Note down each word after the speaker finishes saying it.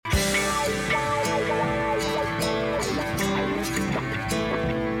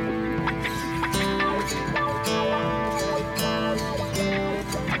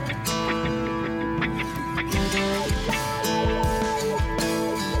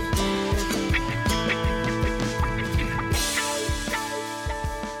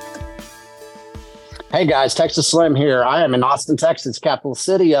Hey guys, Texas Slim here. I am in Austin, Texas, capital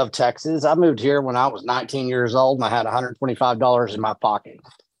city of Texas. I moved here when I was 19 years old and I had $125 in my pocket.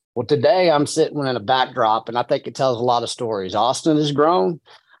 Well, today I'm sitting in a backdrop and I think it tells a lot of stories. Austin has grown.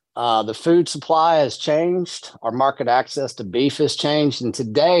 The food supply has changed. Our market access to beef has changed. And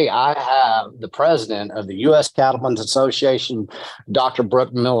today I have the president of the U.S. Cattlemen's Association, Dr.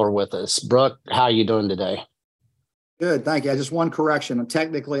 Brooke Miller, with us. Brooke, how are you doing today? Good, thank you. Just one correction.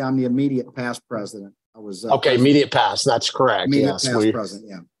 Technically, I'm the immediate past president. I was Okay, immediate past. That's correct. immediate Yes, past president.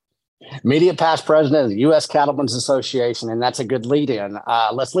 Yeah. immediate past president of the U.S. Cattlemen's Association, and that's a good lead in.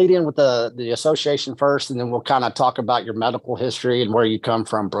 Let's lead in with the association first, and then we'll kind of talk about your medical history and where you come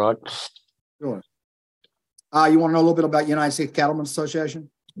from, Brooke. Sure. You want to know a little bit about United States Cattlemen's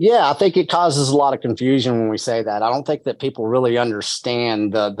Association? Yeah, I think it causes a lot of confusion when we say that. I don't think that people really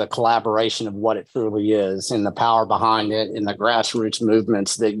understand the collaboration of what it truly is and the power behind it and the grassroots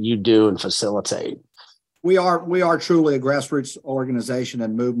movements that you do and facilitate. We are truly a grassroots organization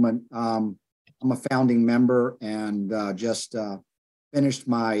and movement. I'm a founding member and just finished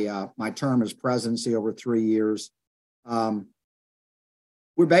my term as presidency over 3 years.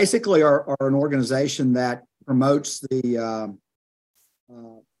 We basically are an organization that promotes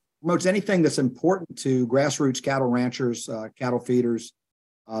promotes anything that's important to grassroots cattle ranchers, cattle feeders,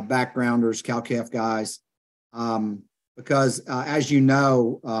 backgrounders, cow-calf guys, because as you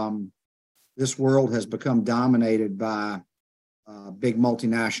know, this world has become dominated by big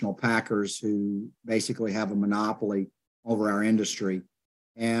multinational packers who basically have a monopoly over our industry.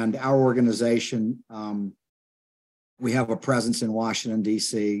 And our organization, we have a presence in Washington,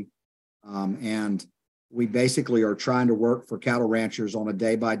 D.C., and we basically are trying to work for cattle ranchers on a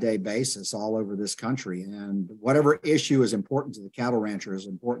day-by-day basis all over this country. And whatever issue is important to the cattle rancher is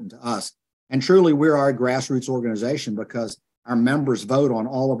important to us. And truly, we're our grassroots organization because our members vote on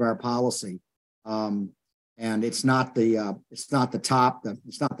all of our policy. And it's not the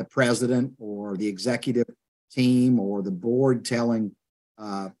president or the executive team or the board telling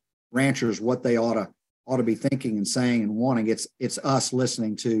ranchers what they ought to be thinking and saying and wanting. It's us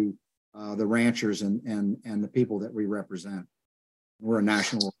listening to the ranchers and the people that we represent. We're a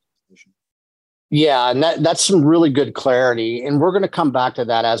national organization. Yeah, and that's some really good clarity. And we're going to come back to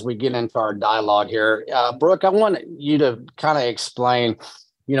that as we get into our dialogue here. Brooke, I want you to kind of explain,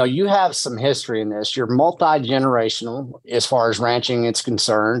 you have some history in this. You're multi-generational as far as ranching is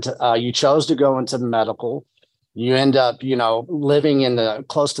concerned. You chose to go into medical. You end up, living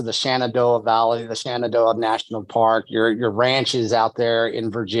close to the Shenandoah Valley, the Shenandoah National Park. Your ranch is out there in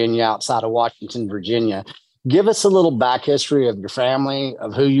Virginia, outside of Washington, Virginia. Give us a little back history of your family,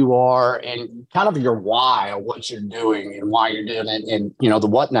 of who you are, and kind of your why of what you're doing and why you're doing it, and the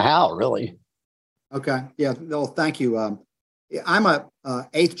what and the how, really. Okay. Yeah. No, thank you. I'm a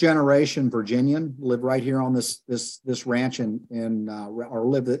eighth generation Virginian. Live right here on this ranch or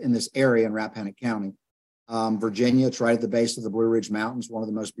live in this area in Rappahannock County, Virginia. It's right at the base of the Blue Ridge Mountains, one of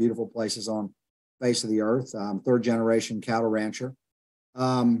the most beautiful places on the face of the earth. Third generation cattle rancher,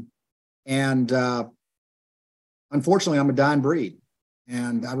 and unfortunately, I'm a dying breed.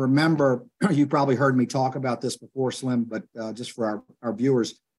 And I remember, you probably heard me talk about this before, Slim, but just for our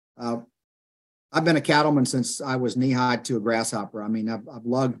viewers, I've been a cattleman since I was knee-high to a grasshopper. I mean, I've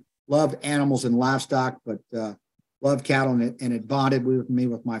loved animals and livestock, but loved cattle, and it bonded with me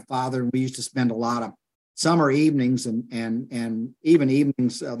with my father. And we used to spend a lot of summer evenings and even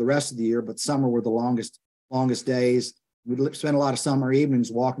evenings the rest of the year, but summer were the longest days. We'd spend a lot of summer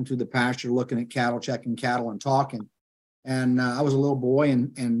evenings walking through the pasture, looking at cattle, checking cattle, and talking. And I was a little boy,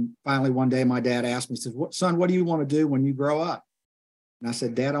 and finally one day my dad asked me, he said, "Son, what do you want to do when you grow up?" And I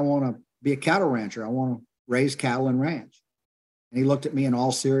said, "Dad, I want to be a cattle rancher. I want to raise cattle and ranch." And he looked at me in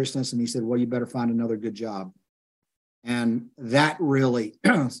all seriousness and he said, "Well, you better find another good job." And that really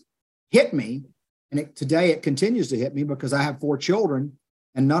hit me. And today it continues to hit me because I have 4 children,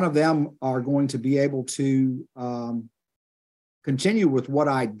 and none of them are going to be able to continue with what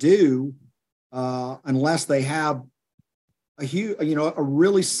I do unless they have a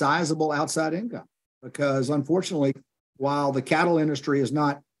really sizable outside income. Because unfortunately, while the cattle industry is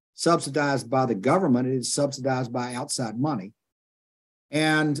not subsidized by the government, it is subsidized by outside money.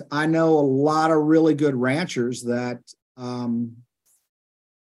 And I know a lot of really good ranchers that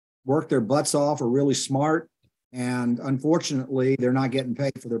work their butts off, are really smart, and unfortunately, they're not getting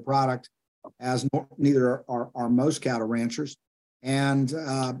paid for their product, as neither are most cattle ranchers. And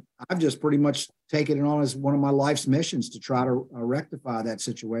I've just pretty much taken it on as one of my life's missions to try to rectify that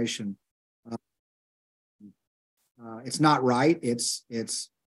situation. It's not right. It's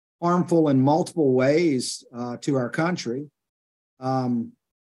harmful in multiple ways to our country.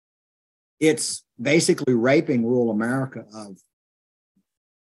 It's basically raping rural America of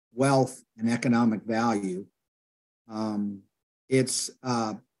wealth and economic value. It's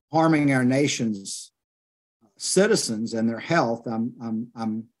harming our nation's citizens and their health.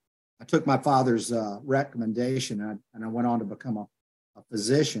 I took my father's recommendation, and I went on to become a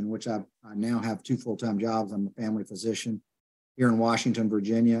physician, which I now have 2 full-time jobs. I'm a family physician here in Washington,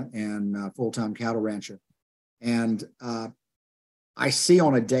 Virginia, and full-time cattle rancher. And I see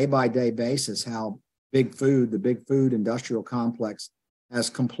on a day-by-day basis how the big food industrial complex has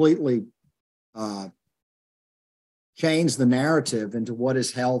completely changed the narrative into what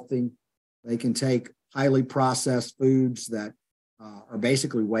is healthy. They can take highly processed foods that are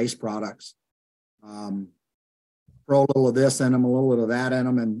basically waste products, throw a little of this in them, a little of that in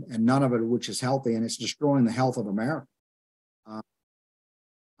them, and none of it which is healthy, and it's destroying the health of America.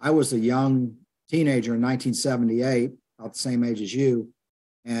 I was a young teenager in 1978, about the same age as you,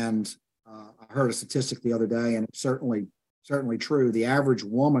 and I heard a statistic the other day, and it's certainly true. The average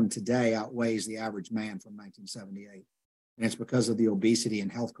woman today outweighs the average man from 1978, and it's because of the obesity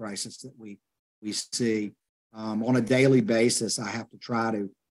and health crisis that we see on a daily basis. I have to try to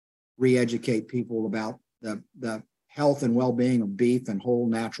re-educate people about the health and well-being of beef and whole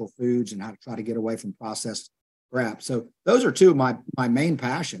natural foods, and how to try to get away from processed crap. So those are 2 of my main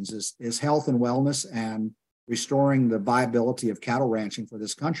passions is health and wellness, and restoring the viability of cattle ranching for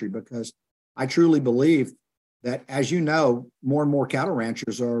this country, because I truly believe that, as you know, more and more cattle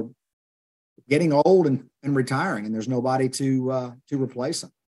ranchers are getting old and retiring, and there's nobody to replace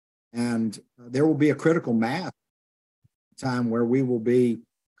them. And there will be a critical mass time where we will be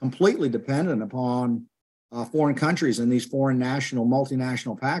completely dependent upon foreign countries and these foreign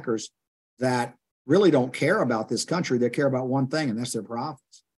multinational packers that really don't care about this country. They care about one thing, and that's their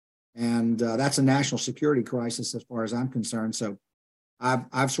profits. And that's a national security crisis as far as I'm concerned. So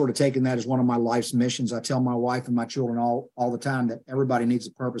I've sort of taken that as one of my life's missions. I tell my wife and my children all the time that everybody needs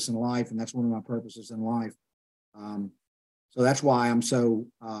a purpose in life, and that's one of my purposes in life. So that's why I'm so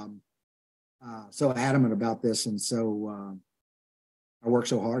adamant about this, and so I work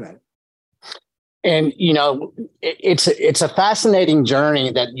so hard at it. And, it's a fascinating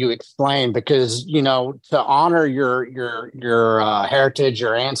journey that you explain, because, to honor your heritage,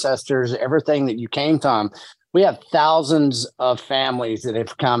 your ancestors, everything that you came from, we have thousands of families that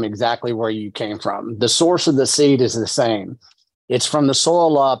have come exactly where you came from. The source of the seed is the same. It's from the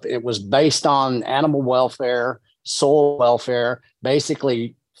soil up. It was based on animal welfare, soil welfare,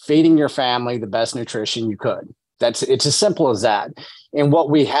 basically feeding your family the best nutrition you could. It's as simple as that. And what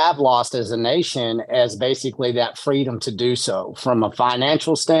we have lost as a nation is basically that freedom to do so, from a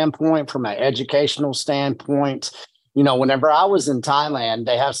financial standpoint, from an educational standpoint. Whenever I was in Thailand,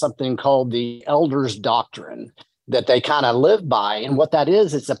 they have something called the Elders Doctrine that they kind of live by. And what that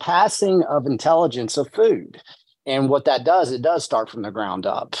is, it's a passing of intelligence of food. And what that does, it does start from the ground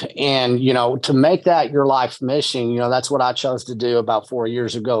up. And, to make that your life's mission, that's what I chose to do about 4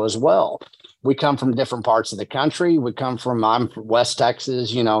 years ago as well. We come from different parts of the country. I'm from West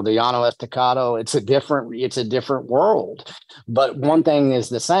Texas, the Llano Estacado. It's a different world. But one thing is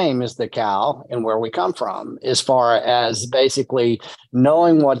the same, is the cow and where we come from, as far as basically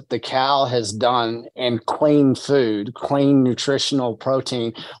knowing what the cow has done and clean food, clean nutritional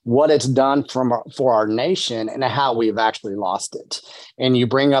protein, what it's done for our nation, and how we've actually lost it. And you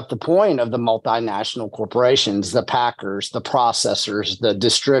bring up the point of the multinational corporations, the packers, the processors, the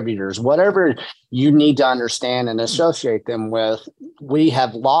distributors, whatever you need to understand and associate them with. We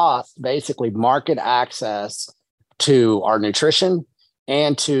have lost basically market access to our nutrition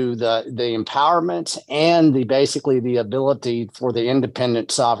and to the empowerment and basically the ability for the independent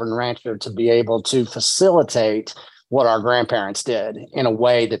sovereign rancher to be able to facilitate what our grandparents did in a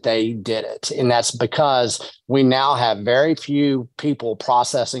way that they did it. And that's because we now have very few people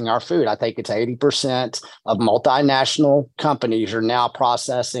processing our food. I think it's 80% of multinational companies are now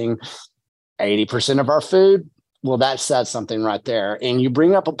processing 80% of our food. Well, that says something right there. And you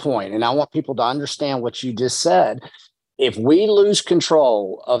bring up a point, and I want people to understand what you just said. If we lose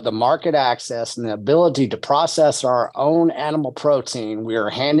control of the market access and the ability to process our own animal protein, we are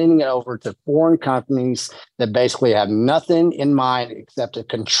handing it over to foreign companies that basically have nothing in mind except to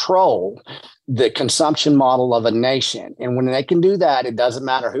control the consumption model of a nation. And when they can do that, it doesn't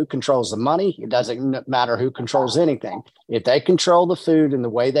matter who controls the money. It doesn't matter who controls anything. If they control the food in the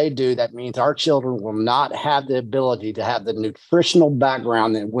way they do, that means our children will not have the ability to have the nutritional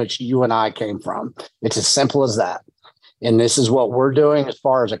background in which you and I came from. It's as simple as that. And this is what we're doing as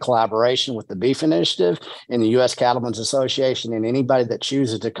far as a collaboration with the Beef Initiative and the U.S. Cattlemen's Association and anybody that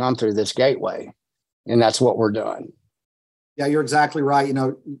chooses to come through this gateway. And that's what we're doing. Yeah, you're exactly right.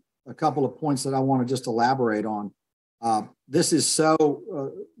 a couple of points that I want to just elaborate on. This is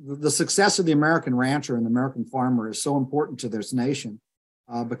the success of the American rancher and the American farmer is so important to this nation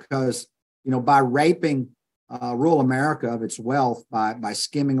because, by raping rural America of its wealth, by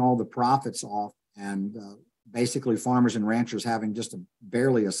skimming all the profits off and basically farmers and ranchers having just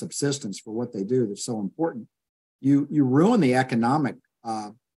barely a subsistence for what they do that's so important, you ruin the economic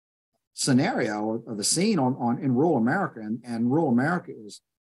scenario of the scene in rural America, and rural America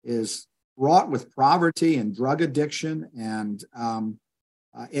is wrought with poverty and drug addiction, and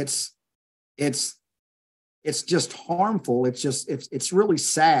it's just harmful. It's really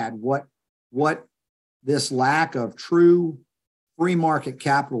sad what this lack of true free market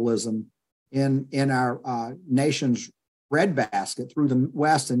capitalism in our nation's breadbasket through the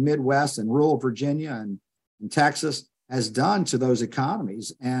West and Midwest and rural Virginia and Texas has done to those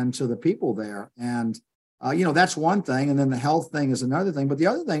economies and to the people there. And, that's one thing. And then the health thing is another thing. But the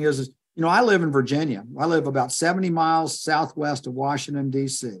other thing is I live in Virginia. I live about 70 miles southwest of Washington,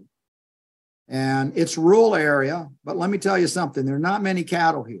 D.C. And it's a rural area. But let me tell you something. There are not many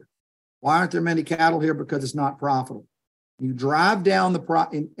cattle here. Why aren't there many cattle here? Because it's not profitable. You drive down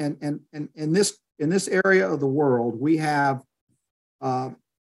in this area of the world, we have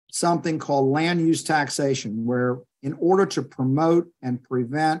something called land use taxation, where in order to promote and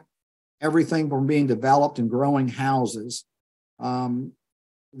prevent everything from being developed and growing houses, we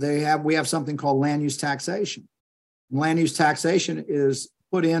have something called land use taxation. And land use taxation is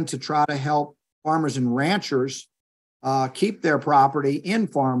put in to try to help farmers and ranchers keep their property in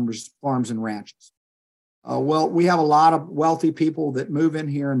farms and ranches. Well, we have a lot of wealthy people that move in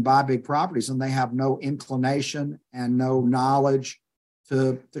here and buy big properties, and they have no inclination and no knowledge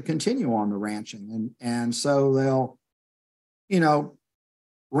to continue on the ranching. And so they'll,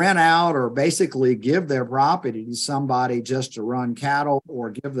 rent out or basically give their property to somebody just to run cattle, or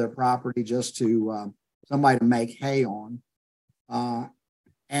give their property just to somebody to make hay on.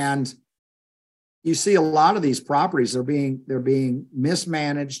 And you see a lot of these properties, they're being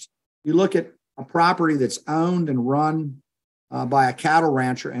mismanaged. You look at a property that's owned and run by a cattle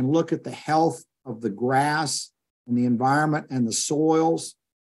rancher and look at the health of the grass and the environment and the soils.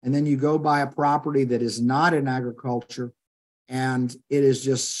 And then you go by a property that is not in agriculture, and it is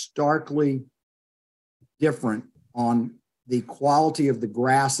just starkly different on the quality of the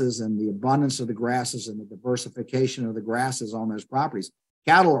grasses and the abundance of the grasses and the diversification of the grasses on those properties.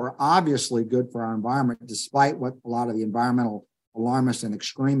 Cattle are obviously good for our environment, despite what a lot of the environmental alarmists and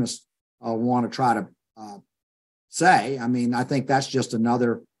extremists want to try to say. I mean, I think that's just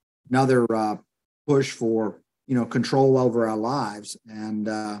another push for control over our lives, and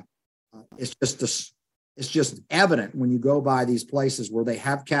it's just evident when you go by these places where they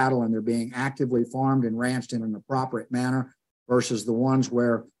have cattle and they're being actively farmed and ranched in an appropriate manner, versus the ones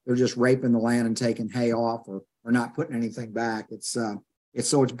where they're just raping the land and taking hay off or not putting anything back. It's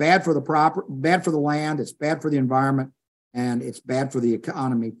bad for bad for the land, it's bad for the environment, and it's bad for the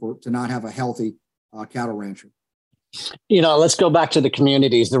economy to not have a healthy cattle rancher. Let's go back to the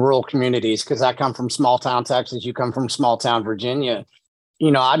communities, the rural communities, because I come from small town Texas. You come from small town Virginia.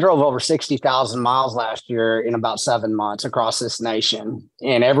 I drove over 60,000 miles last year in about 7 months across this nation.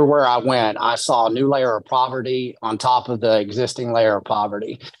 And everywhere I went, I saw a new layer of poverty on top of the existing layer of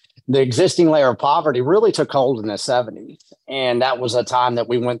poverty. The existing layer of poverty really took hold in the 70s. And that was a time that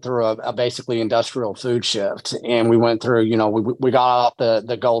we went through a basically industrial food shift. And we went through, we got off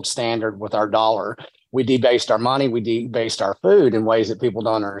the gold standard with our dollar. We debased our money. We debased our food in ways that people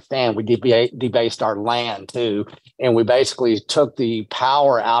don't understand. We debased our land too. And we basically took the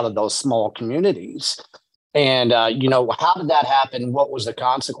power out of those small communities. And, how did that happen? What was the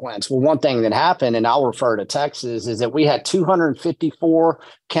consequence? Well, one thing that happened, and I'll refer to Texas, is that we had 254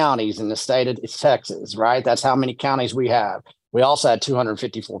 counties in the state of Texas, right? That's how many counties we have. We also had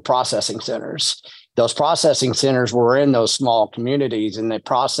 254 processing centers. Those processing centers were in those small communities, and they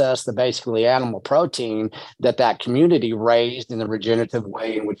processed the basically animal protein that community raised in the regenerative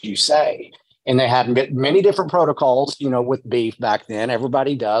way in which you say. And they had many different protocols, with beef back then.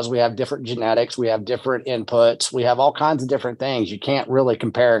 Everybody does. We have different genetics. We have different inputs. We have all kinds of different things. You can't really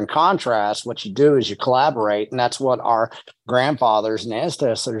compare and contrast. What you do is you collaborate. And that's what our grandfathers and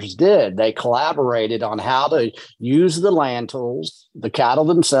ancestors did. They collaborated on how to use the land tools, the cattle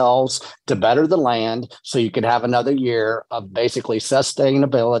themselves, to better the land so you could have another year of basically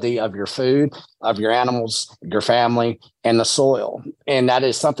sustainability of your food, of your animals, your family, and the soil. And that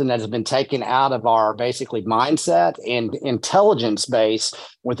is something that has been taken out of our basically mindset and intelligence base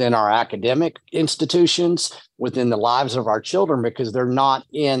within our academic institutions, within the lives of our children, because they're not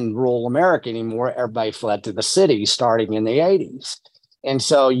in rural America anymore. Everybody fled to the cities starting in the 80s. And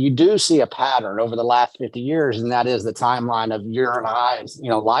so you do see a pattern over the last 50 years, and that is the timeline of your and I's,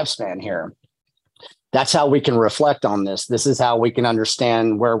 lifespan here. That's how we can reflect on this. This is how we can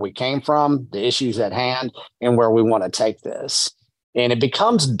understand where we came from, the issues at hand, and where we want to take this. And it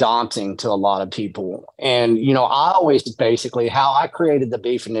becomes daunting to a lot of people. And, I always basically, how I created the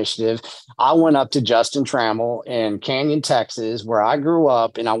Beef Initiative, I went up to Justin Trammell in Canyon, Texas, where I grew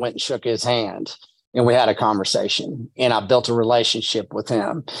up, and I went and shook his hand. And we had a conversation, and I built a relationship with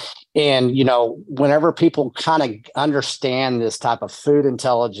him. And, whenever people kind of understand this type of food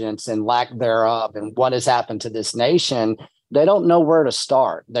intelligence and lack thereof and what has happened to this nation, they don't know where to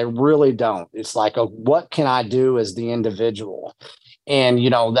start. They really don't. It's like, what can I do as the individual? And,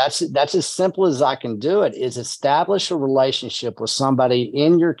 that's as simple as I can do it, is establish a relationship with somebody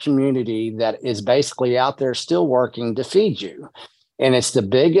in your community that is basically out there still working to feed you. And it's the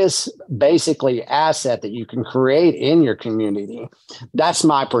biggest, basically, asset that you can create in your community. That's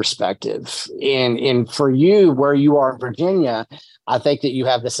my perspective. And for you, where you are in Virginia, I think that you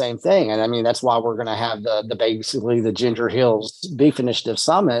have the same thing. And I mean, that's why we're going to have the Ginger Hills Beef Initiative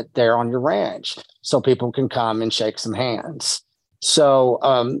Summit there on your ranch, so people can come and shake some hands. So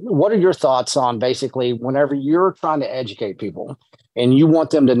what are your thoughts on basically whenever you're trying to educate people and you want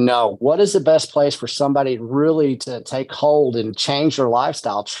them to know what is the best place for somebody really to take hold and change their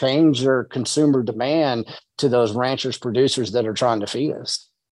lifestyle, change their consumer demand to those ranchers, producers that are trying to feed us?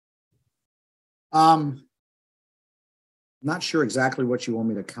 Not sure exactly what you want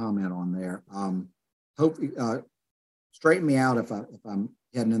me to comment on there. Hope straighten me out if I'm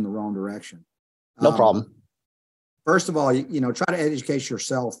heading in the wrong direction. No problem. First of all, try to educate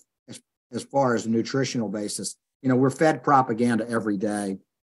yourself as far as a nutritional basis. We're fed propaganda every day.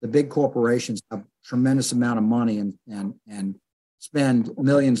 The big corporations have tremendous amount of money and spend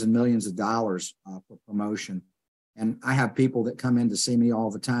millions and millions of dollars for promotion. And I have people that come in to see me all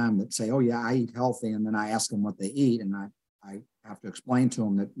the time that say, "Oh yeah, I eat healthy," and then I ask them what they eat, and I have to explain to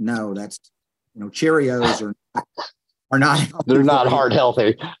them that no, that's Cheerios are not healthy. They're not heart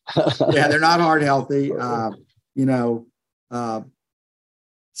healthy. Yeah, they're not heart healthy.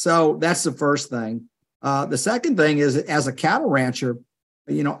 So that's the first thing. The second thing is, as a cattle rancher,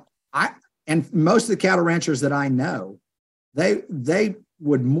 and most of the cattle ranchers that I know, they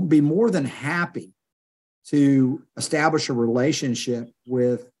would be more than happy to establish a relationship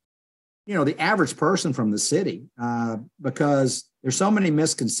with, the average person from the city, because there's so many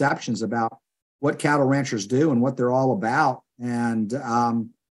misconceptions about what cattle ranchers do and what they're all about. And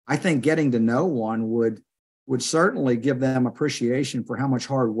I think getting to know one would certainly give them appreciation for how much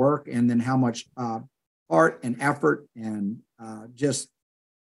hard work and then how much heart and effort and just,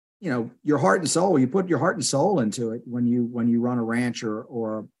 your heart and soul. You put your heart and soul into it when you run a ranch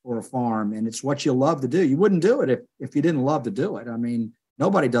or a farm, and it's what you love to do. You wouldn't do it if you didn't love to do it. I mean,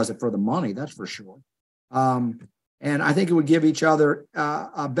 nobody does it for the money, that's for sure. And I think it would give each other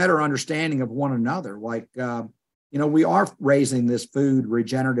a better understanding of one another. Like, we are raising this food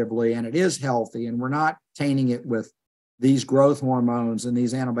regeneratively, and it is healthy, and we're not tainting it with these growth hormones and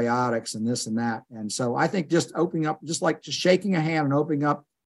these antibiotics and this and that. And so I think just opening up, just shaking a hand and opening up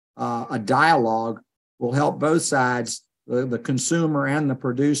a dialogue will help both sides, the consumer and the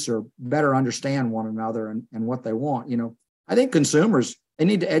producer, better understand one another and what they want. I think consumers, they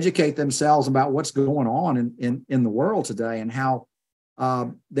need to educate themselves about what's going on in the world today and how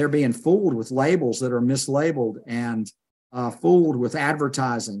they're being fooled with labels that are mislabeled and fooled with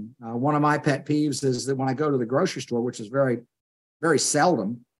advertising. One of my pet peeves is that when I go to the grocery store, which is very, very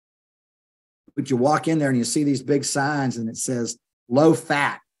seldom, but you walk in there and you see these big signs and it says low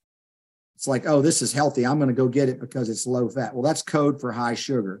fat. It's like, oh, this is healthy. I'm going to go get it because it's low fat. Well, that's code for high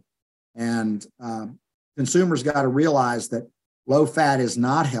sugar. And consumers got to realize that low fat is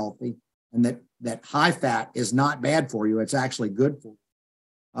not healthy and that high fat is not bad for you. It's actually good for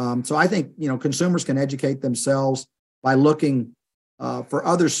you. So I think, consumers can educate themselves by looking for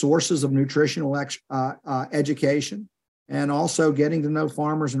other sources of nutritional education, and also getting to know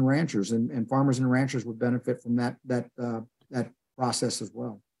farmers and ranchers, and farmers and ranchers would benefit from that process as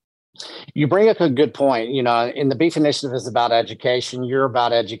well. You bring up a good point. In the Beef Initiative is about education. You're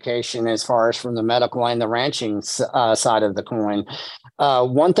about education as far as from the medical and the ranching side of the coin.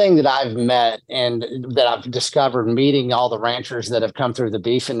 One thing that I've met and that I've discovered meeting all the ranchers that have come through the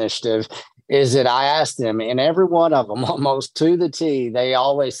Beef Initiative is that I asked them, and every one of them, almost to the T, they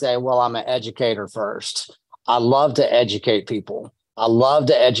always say, well, I'm an educator first. I love to educate people. I love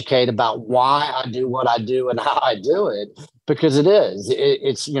to educate about why I do what I do and how I do it, because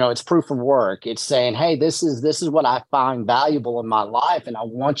it's it's proof of work. It's saying, hey, this is what I find valuable in my life, and I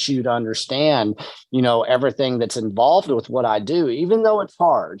want you to understand, everything that's involved with what I do, even though it's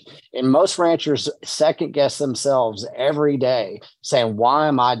hard. And most ranchers second guess themselves every day, saying, why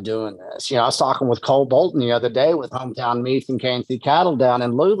am I doing this? I was talking with Cole Bolton the other day with Hometown Meats and KNC Cattle down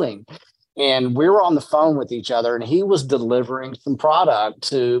in Luling, and we were on the phone with each other, and he was delivering some product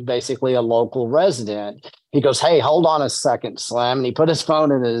to basically a local resident. He goes, hey, hold on a second, Slim. And he put his phone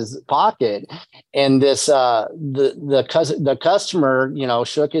in his pocket. And this the customer,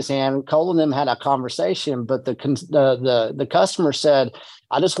 shook his hand. Cole and them had a conversation, but the customer said,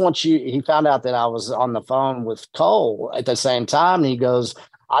 I just want you, he found out that I was on the phone with Cole at the same time. And he goes,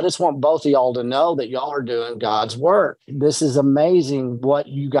 I just want both of y'all to know that y'all are doing God's work. This is amazing what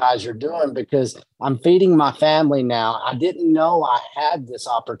you guys are doing, because I'm feeding my family now. I didn't know I had this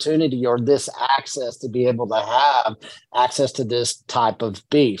opportunity or this access to be able to have access to this type of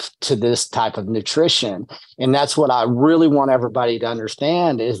beef, to this type of nutrition. And that's what I really want everybody to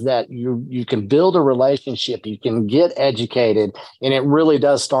understand, is that you can build a relationship, you can get educated, and it really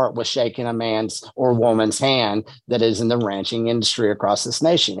does start with shaking a man's or woman's hand that is in the ranching industry across this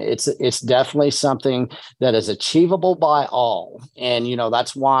nation. It's definitely something that is achievable by all. And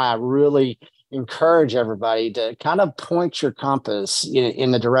that's why I really encourage everybody to kind of point your compass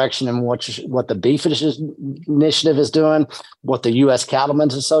in the direction in what the Beef Initiative is doing, what the U.S.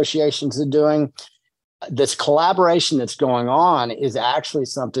 Cattlemen's Associations are doing. This collaboration that's going on is actually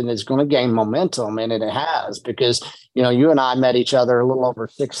something that's going to gain momentum, and it has, because you and I met each other a little over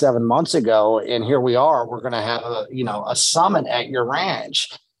 6-7 months ago, and here we are. We're going to have a summit at your ranch.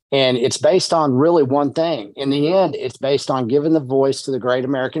 And it's based on really one thing. In the end, it's based on giving the voice to the great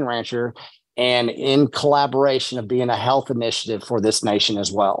American rancher, and in collaboration of being a health initiative for this nation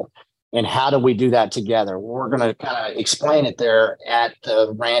as well. And how do we do that together? We're going to kind of explain it there at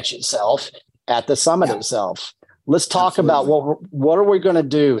the ranch itself, at the summit itself. Let's talk about what are we going to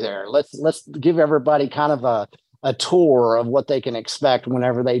do there. Let's give everybody kind of a tour of what they can expect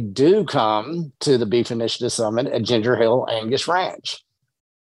whenever they do come to the Beef Initiative Summit at Ginger Hill Angus Ranch.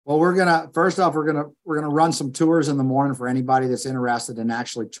 Well, we're gonna run some tours in the morning for anybody that's interested in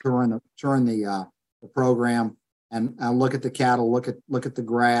actually touring the program and look at the cattle, look at the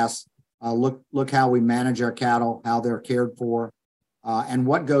grass, look how we manage our cattle, how they're cared for, and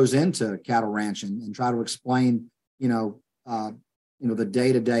what goes into cattle ranching, and try to explain the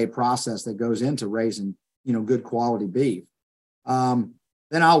day-to-day process that goes into raising good quality beef.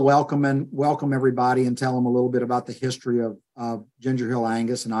 Then I'll welcome everybody and tell them a little bit about the history of Ginger Hill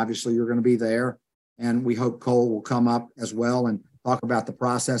Angus. And obviously you're going to be there. And we hope Cole will come up as well and talk about the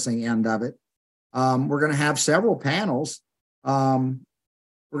processing end of it. We're going to have several panels. We're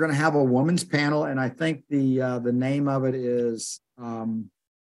going to have a women's panel. And I think the name of it is,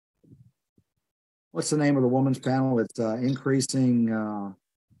 what's the name of the women's panel? It's increasing.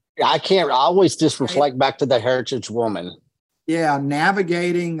 I always just reflect back to the heritage woman. Yeah,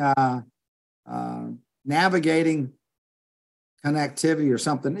 navigating connectivity or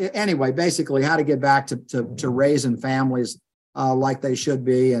something. Anyway, basically how to get back to raising families like they should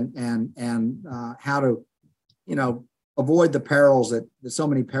be, and how to avoid the perils so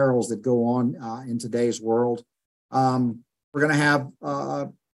many perils that go on in today's world. We're going to have a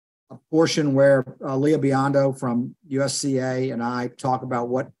portion where Leah Biondo from USCA and I talk about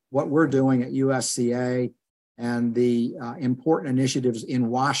what we're doing at USCA and the important initiatives in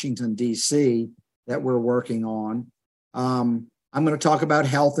Washington, D.C. that we're working on. I'm going to talk about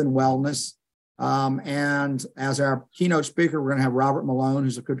health and wellness. And as our keynote speaker, we're going to have Robert Malone,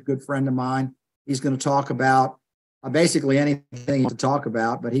 who's a good friend of mine. He's going to talk about basically anything to talk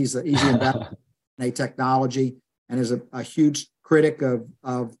about, but he's the inventor of technology and is a huge critic of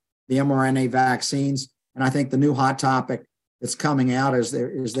the mRNA vaccines. And I think the new hot topic that's coming out is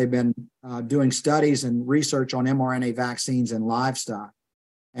they've been doing studies and research on mRNA vaccines in livestock.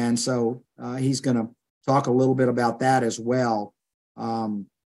 And so he's going to talk a little bit about that as well.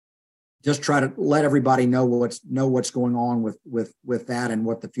 Just try to let everybody know what's going on with that and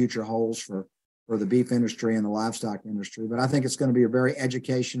what the future holds for the beef industry and the livestock industry. But I think it's going to be a very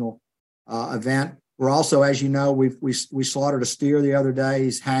educational event. We're also, as you know, we slaughtered a steer the other day.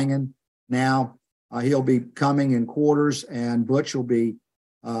 He's hanging now. He'll be coming in quarters, and Butch will be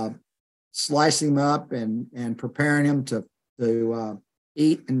slicing him up and preparing him to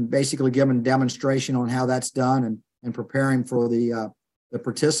eat, and basically giving a demonstration on how that's done, and preparing for the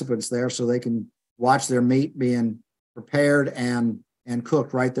participants there so they can watch their meat being prepared and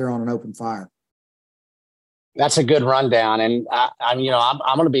cooked right there on an open fire. That's a good rundown. And I'm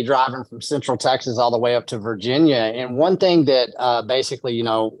going to be driving from Central Texas all the way up to Virginia. And one thing that basically,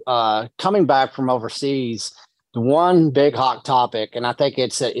 coming back from overseas, the one big hot topic, and I think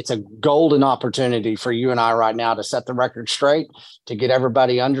it's a golden opportunity for you and I right now to set the record straight, to get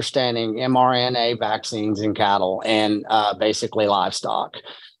everybody understanding mRNA vaccines in cattle and basically livestock.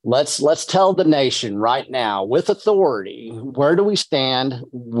 Let's tell the nation right now with authority, where do we stand?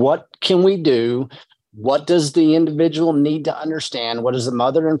 What can we do? What does the individual need to understand? What does the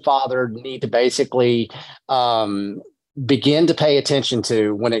mother and father need to basically begin to pay attention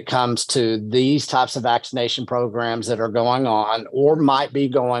to when it comes to these types of vaccination programs that are going on or might be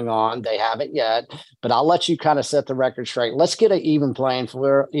going on? They haven't yet, but I'll let you kind of set the record straight. Let's get an even playing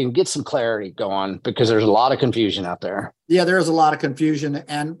field and get some clarity going, because there's a lot of confusion out there. Yeah, there is a lot of confusion.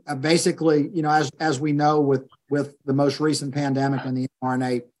 And basically, as we know with the most recent pandemic and the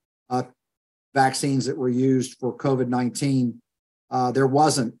mRNA vaccines that were used for COVID-19, there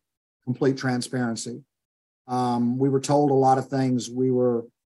wasn't complete transparency. We were told a lot of things. A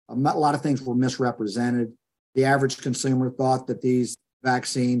lot of things were misrepresented. The average consumer thought that these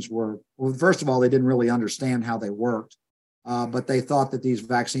vaccines were, well, first of all, they didn't really understand how they worked, but they thought that these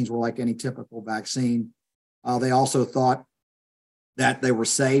vaccines were like any typical vaccine. They also thought that they were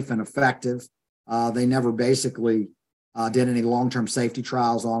safe and effective. They never basically did any long-term safety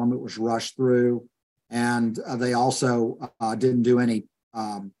trials on them. It was rushed through. And they also didn't do any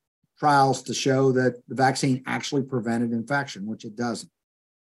trials to show that the vaccine actually prevented infection, which it doesn't.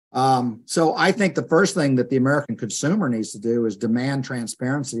 So I think the first thing that the American consumer needs to do is demand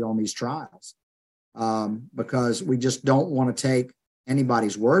transparency on these trials, because we just don't want to take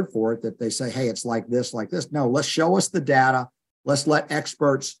anybody's word for it that they say, hey, it's like this, like this. No, let's show us the data. Let's let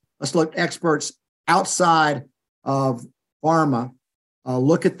experts outside of pharma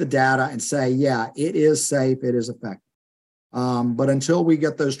look at the data and say, yeah, it is safe, it is effective. But until we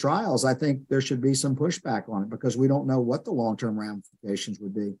get those trials, I think there should be some pushback on it, because we don't know what the long-term ramifications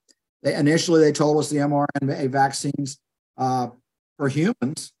would be. Initially, they told us the mRNA vaccines for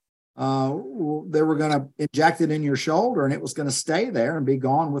humans, they were going to inject it in your shoulder and it was going to stay there and be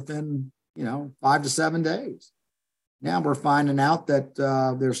gone within 5 to 7 days. Now we're finding out that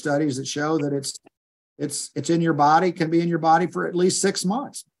there are studies that show that it's in your body, can be in your body for at least 6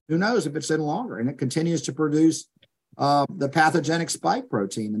 months. Who knows if it's in longer? And it continues to produce the pathogenic spike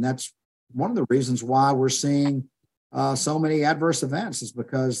protein. And that's one of the reasons why we're seeing so many adverse events, is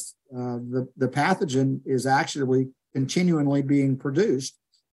because the pathogen is actually continually being produced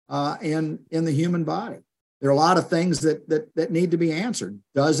in the human body. There are a lot of things that need to be answered.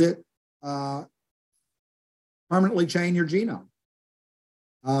 Does it permanently change your genome?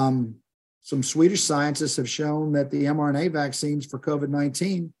 Some Swedish scientists have shown that the mRNA vaccines for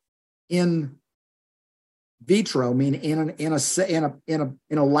COVID-19 in vitro, meaning in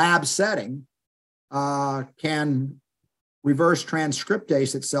a lab setting, can reverse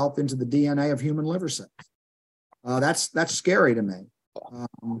transcriptase itself into the DNA of human liver cells. That's scary to me.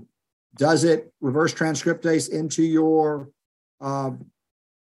 Does it reverse transcriptase into your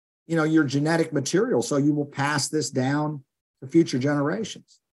genetic material, so you will pass this down to future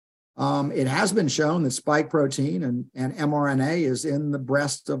generations? It has been shown that spike protein and mRNA is in the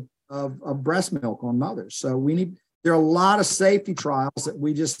breast of breast milk on mothers. So there are a lot of safety trials that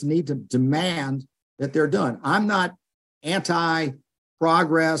we just need to demand that they're done. I'm not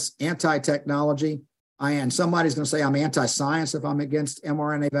anti-progress, anti-technology. And somebody's going to say I'm anti-science if I'm against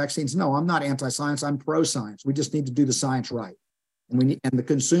mRNA vaccines. No, I'm not anti-science. I'm pro-science. We just need to do the science right. And the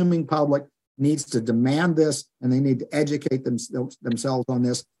consuming public needs to demand this, and they need to educate themselves on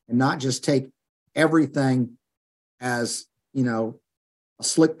this, and not just take everything as, a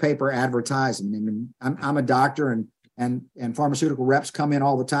slick paper advertising. I mean, I'm a doctor, and pharmaceutical reps come in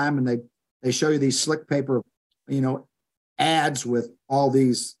all the time, and they show you these slick paper, ads with all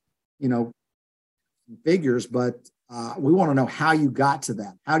these, figures, but we want to know how you got to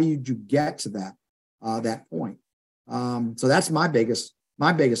that. How did you get to that point? So that's my biggest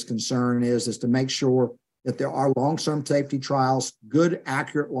concern is to make sure that there are long-term safety trials, good,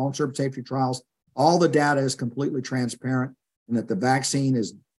 accurate long-term safety trials. All the data is completely transparent, and that the vaccine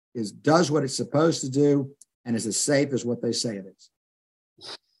does what it's supposed to do and is as safe as what they say it is.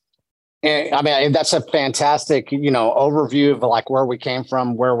 And I mean, that's a fantastic, overview of like where we came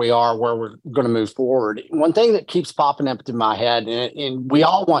from, where we are, where we're going to move forward. One thing that keeps popping up in my head, and we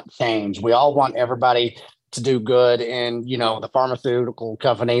all want change. We all want everybody to do good, and the pharmaceutical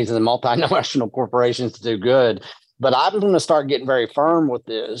companies and the multinational corporations to do good. But I'm going to start getting very firm with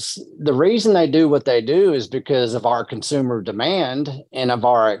this. The reason they do what they do is because of our consumer demand and of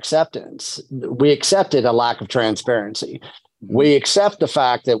our acceptance. We accepted a lack of transparency. We accept the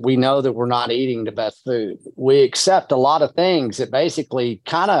fact that we know that we're not eating the best food. We accept a lot of things that basically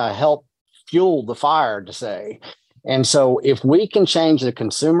kind of help fuel the fire, to say. And so if we can change the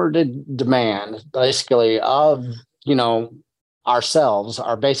consumer demand, basically, of, ourselves,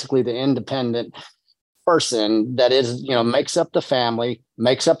 are basically the independent person that is, makes up the family,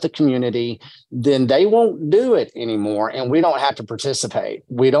 makes up the community, then they won't do it anymore. And we don't have to participate.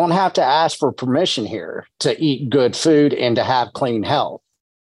 We don't have to ask for permission here to eat good food and to have clean health.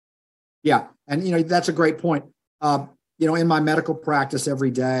 Yeah. And, that's a great point. In my medical practice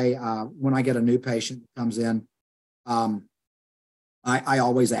every day, when I get a new patient that comes in, I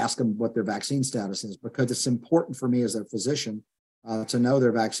always ask them what their vaccine status is, because it's important for me as a physician to know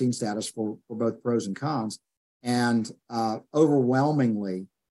their vaccine status for both pros and cons. And overwhelmingly,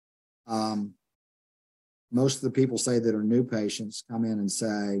 most of the people say that are new patients come in and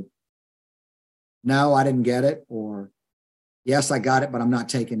say, no, I didn't get it, or yes, I got it, but I'm not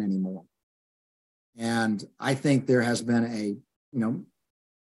taking any more. And I think there has been a,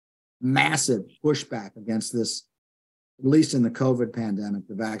 massive pushback against this, at least in the COVID pandemic,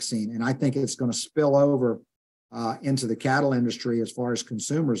 the vaccine. And I think it's going to spill over into the cattle industry as far as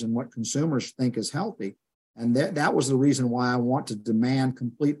consumers and what consumers think is healthy. And that was the reason why I want to demand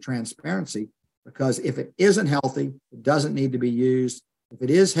complete transparency, because if it isn't healthy, it doesn't need to be used. If it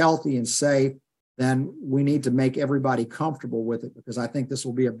is healthy and safe, then we need to make everybody comfortable with it, because I think this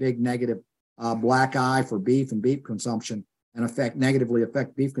will be a big negative black eye for beef and beef consumption, and negatively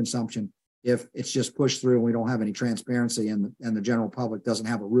affect beef consumption if it's just pushed through and we don't have any transparency, and the general public doesn't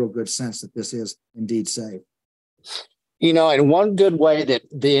have a real good sense that this is indeed safe. And one good way that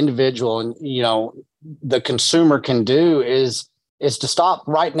the individual and, the consumer can do is to stop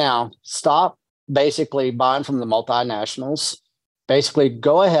right now, stop basically buying from the multinationals, basically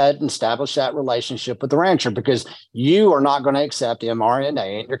go ahead and establish that relationship with the rancher, because you are not going to accept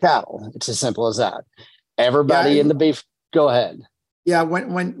mRNA in your cattle. It's as simple as that. Everybody in the beef, go ahead. Yeah.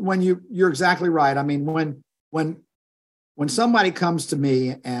 When you're exactly right. I mean, when somebody comes to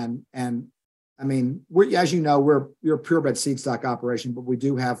me and I mean, as you know, we're a purebred seed stock operation, but we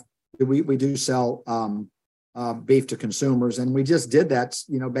do sell beef to consumers, and we just did that,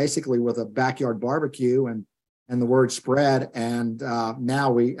 basically with a backyard barbecue and the word spread. And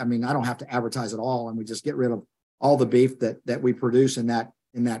now I don't have to advertise at all, and we just get rid of all the beef that we produce in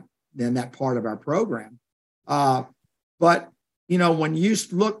that part of our program. But when you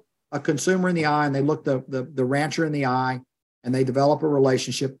look a consumer in the eye and they look the rancher in the eye and they develop a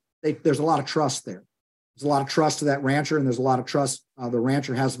relationship, there's a lot of trust there. There's a lot of trust to that rancher, and there's a lot of trust the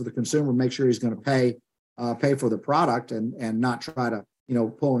rancher has for the consumer, make sure he's going to pay for the product and not try to,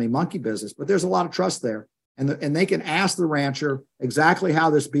 pull any monkey business. But there's a lot of trust there. And they can ask the rancher exactly how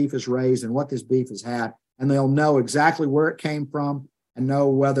this beef is raised and what this beef has had, and they'll know exactly where it came from and know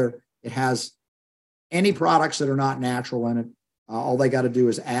whether it has any products that are not natural in it. All they got to do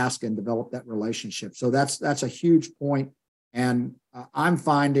is ask and develop that relationship. So that's a huge point. And I'm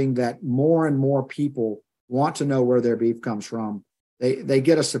finding that more and more people want to know where their beef comes from. They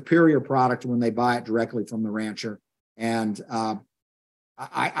get a superior product when they buy it directly from the rancher. And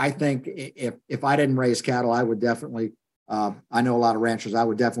I think if I didn't raise cattle, I would definitely, I know a lot of ranchers, I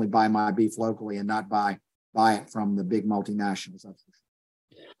would definitely buy my beef locally and not buy it from the big multinationals.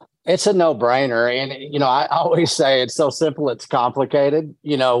 It's a no-brainer. And, I always say it's so simple, it's complicated.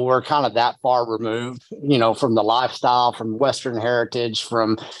 We're kind of that far removed, from the lifestyle, from Western heritage,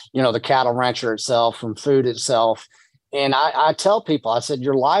 from, the cattle rancher itself, from food itself. And I tell people, I said,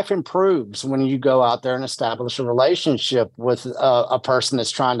 your life improves when you go out there and establish a relationship with a person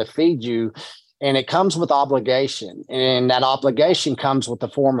that's trying to feed you. And it comes with obligation. And that obligation comes with a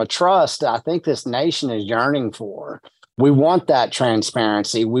form of trust that I think this nation is yearning for. We want that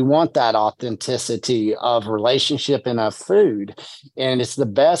transparency. We want that authenticity of relationship and of food. And it's the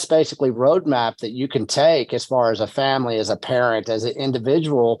best, basically, roadmap that you can take as far as a family, as a parent, as an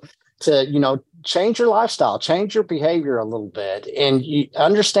individual to, change your lifestyle, change your behavior a little bit, and you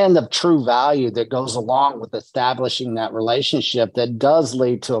understand the true value that goes along with establishing that relationship that does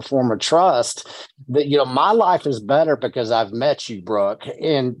lead to a form of trust that, my life is better because I've met you, Brooke.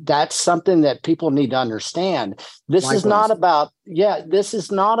 And that's something that people need to understand. This Likewise. Is not about,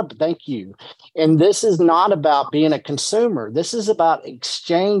 thank you. And this is not about being a consumer. This is about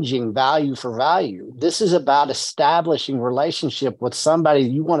exchanging value for value. This is about establishing relationship with somebody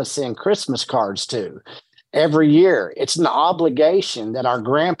you want to send Christmas cards to. every year. It's an obligation that our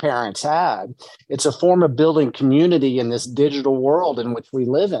grandparents had. It's a form of building community in this digital world in which we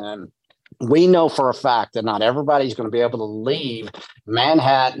live in. We know for a fact that not everybody's going to be able to leave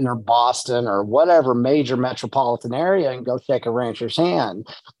Manhattan or Boston or whatever major metropolitan area and go shake a rancher's hand.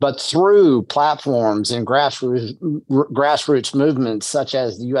 But through platforms and grassroots movements such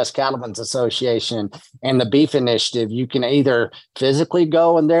as the U.S. Cattlemen's Association and the Beef Initiative, you can either physically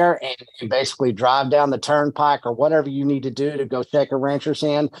go in there and basically drive down the turnpike or whatever you need to do to go shake a rancher's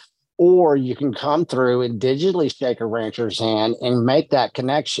hand, or you can come through and digitally shake a rancher's hand and make that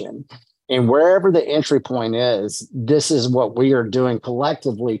connection. And wherever the entry point is, this is what we are doing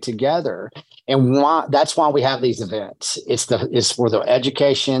collectively together. And that's why we have these events. It's for the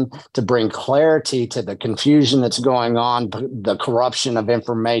education, to bring clarity to the confusion that's going on, the corruption of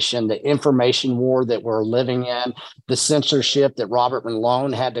information, the information war that we're living in, the censorship that Robert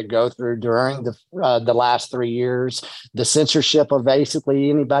Malone had to go through during the last 3 years, the censorship of basically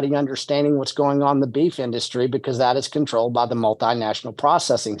anybody understanding what's going on in the beef industry, because that is controlled by the multinational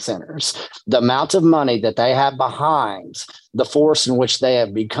processing centers. The amount of money that they have behind the force in which they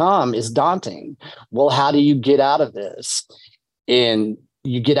have become is daunting. Well, how do you get out of this? And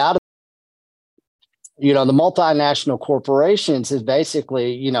you get out of, the multinational corporations is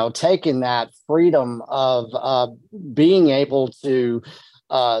basically, taking that freedom of being able to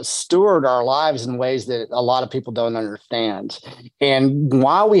steward our lives in ways that a lot of people don't understand. And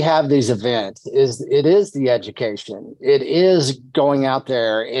why we have these events is the education. It is going out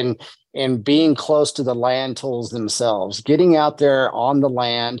there and being close to the land tools themselves, getting out there on the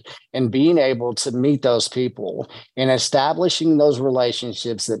land and being able to meet those people and establishing those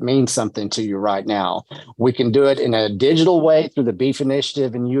relationships that mean something to you right now. We can do it in a digital way through the Beef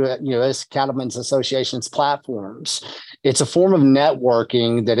Initiative and U.S. Cattlemen's Association's platforms. It's a form of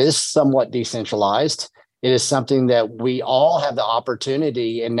networking that is somewhat decentralized. It is something that we all have the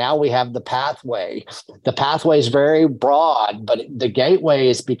opportunity, and now we have the pathway. The pathway is very broad, but the gateway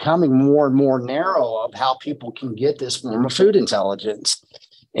is becoming more and more narrow of how people can get this form of food intelligence.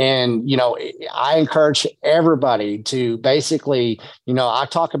 And, I encourage everybody to basically, I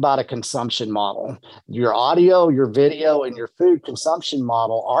talk about a consumption model. Your audio, your video, and your food consumption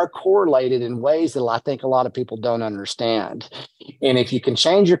model are correlated in ways that I think a lot of people don't understand. And if you can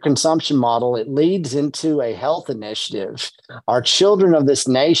change your consumption model, it leads into a health initiative. Our children of this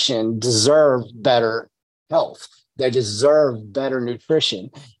nation deserve better health. They deserve better nutrition.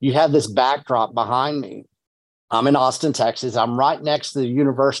 You have this backdrop behind me. I'm in Austin, Texas. I'm right next to the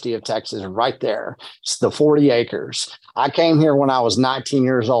University of Texas, right there. It's the 40 acres. I came here when I was 19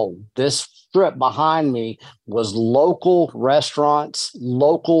 years old. This strip behind me was local restaurants,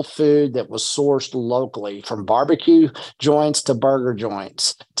 local food that was sourced locally, from barbecue joints to burger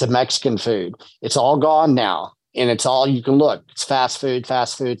joints to Mexican food. It's all gone now. And it's all you can look. It's fast food,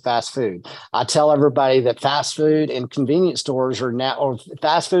 fast food, fast food. I tell everybody that fast food and convenience stores are now, or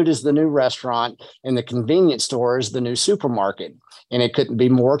fast food is the new restaurant and the convenience store is the new supermarket. And it couldn't be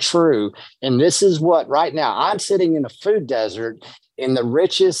more true. And this is what right now I'm sitting in a food desert in the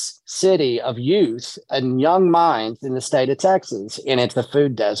richest city of youth and young minds in the state of Texas. And it's a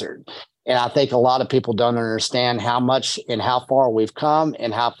food desert. And I think a lot of people don't understand how much and how far we've come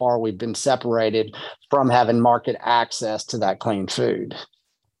and how far we've been separated from having market access to that clean food.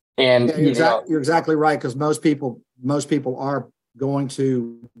 And yeah, you're exactly right, because most people are going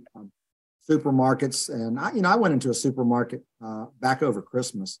to supermarkets. And I went into a supermarket back over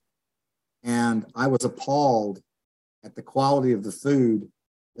Christmas, and I was appalled at the quality of the food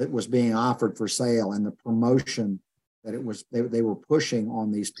that was being offered for sale and the promotion that they were pushing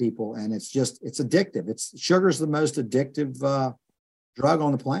on these people. And it's addictive. Sugar's the most addictive drug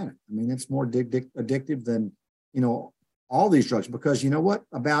on the planet. I mean, it's more addictive than, all these drugs, because you know what,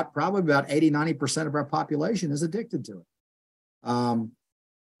 probably about 80-90% of our population is addicted to it.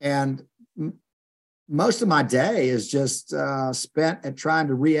 And most of my day is just spent at trying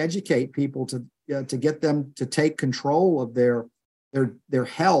to re-educate people to get them to take control of their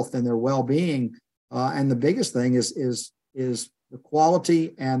health and their well-being. And the biggest thing is the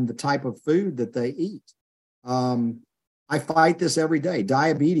quality and the type of food that they eat. I fight this every day.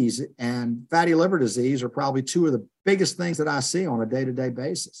 Diabetes and fatty liver disease are probably two of the biggest things that I see on a day-to-day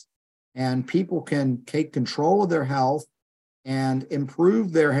basis. And people can take control of their health and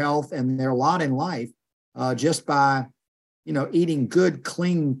improve their health and their lot in life just by, eating good,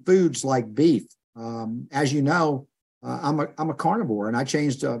 clean foods like beef. As you know, I'm a carnivore, and I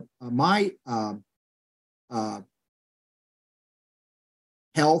changed my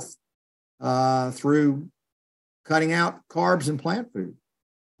health through cutting out carbs and plant food.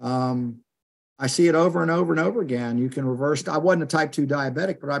 I see it over and over and over again. You can reverse. I wasn't a type 2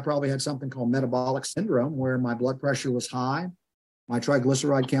 diabetic, but I probably had something called metabolic syndrome where my blood pressure was high. My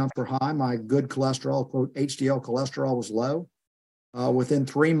triglyceride counts were high. My good cholesterol, quote, HDL cholesterol was low. Within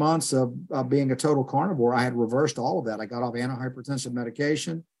 3 months of being a total carnivore, I had reversed all of that. I got off antihypertensive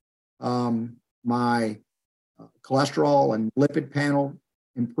medication. My cholesterol and lipid panel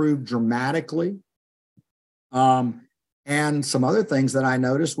improved dramatically. And some other things that I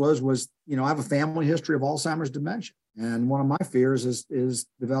noticed was, you know, I have a family history of Alzheimer's dementia. And one of my fears is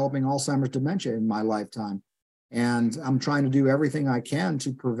developing Alzheimer's dementia in my lifetime. And I'm trying to do everything I can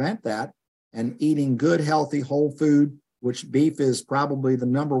to prevent that, and eating good, healthy, whole food, which beef is probably the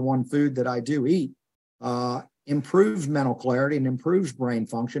number one food that I do eat, improves mental clarity and improves brain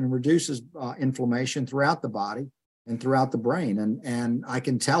function and reduces inflammation throughout the body and throughout the brain. And I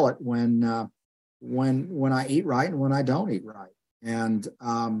can tell it when I eat right and when I don't eat right. And,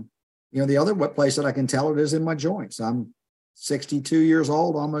 you know, the other place that I can tell it is in my joints. I'm 62 years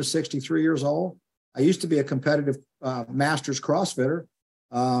old, almost 63 years old. I used to be a competitive masters CrossFitter,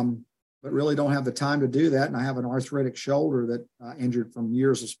 but really don't have the time to do that. And I have an arthritic shoulder that injured from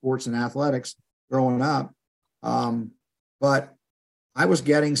years of sports and athletics growing up. But I was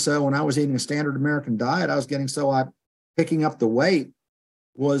getting so, when I was eating a standard American diet, I was getting so picking up the weight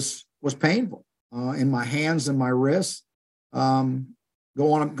was painful in my hands and my wrists.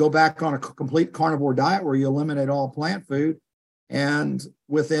 Go back on a complete carnivore diet where you eliminate all plant food. And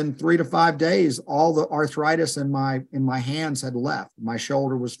within 3 to 5 days, all the arthritis in my hands had left. My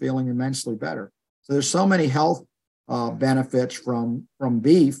shoulder was feeling immensely better. So there's so many health benefits from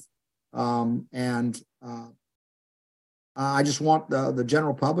beef. And I just want the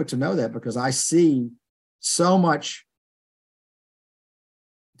general public to know that, because I see so much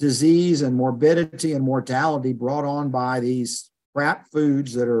disease and morbidity and mortality brought on by these crap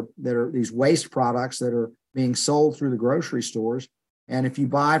foods that are these waste products that are being sold through the grocery stores. And if you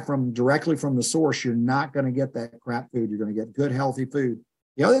buy directly from the source, you're not going to get that crap food. You're going to get good, healthy food.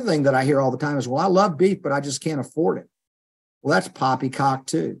 The other thing that I hear all the time is, well, I love beef, but I just can't afford it. Well, that's poppycock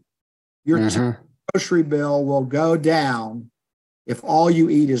too. Your grocery bill will go down if all you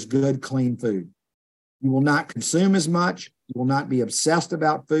eat is good, clean food. You will not consume as much. You will not be obsessed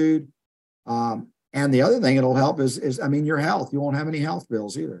about food. And the other thing it'll help is your health. You won't have any health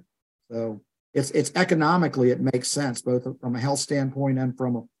bills either. So it's economically, it makes sense, both from a health standpoint and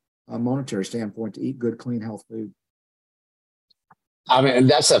from a monetary standpoint, to eat good, clean, health food. I mean,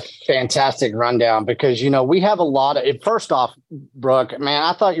 that's a fantastic rundown, because, you know, we have a lot of it. First off, Brooke, man,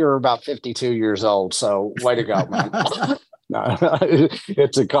 I thought you were about 52 years old. So way to go, man. No,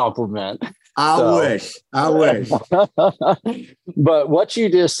 it's a compliment. I wish. But what you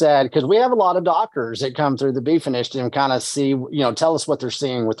just said, because we have a lot of doctors that come through the Beef Initiative and kind of see, you know, tell us what they're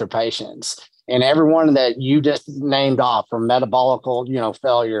seeing with their patients. And everyone that you just named off, from metabolic, you know,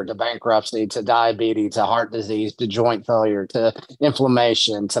 failure to bankruptcy to diabetes to heart disease to joint failure to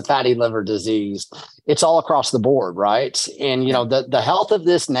inflammation to fatty liver disease, it's all across the board, right? And, you know, the health of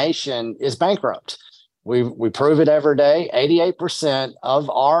this nation is bankrupt. We prove it every day. 88% of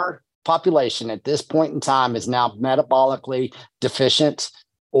our population at this point in time is now metabolically deficient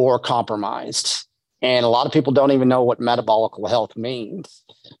or compromised. And a lot of people don't even know what metabolic health means.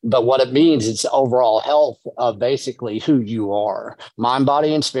 But what it means is overall health of basically who you are. Mind,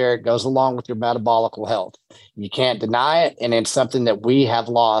 body, and spirit goes along with your metabolic health. You can't deny it. And it's something that we have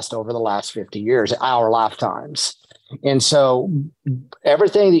lost over the last 50 years, our lifetimes. And so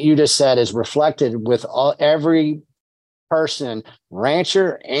everything that you just said is reflected with every person,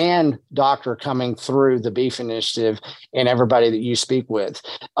 rancher and doctor, coming through the Beef Initiative, and everybody that you speak with.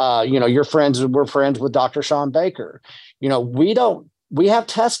 You know, we're friends with Dr. Sean Baker. You know, we have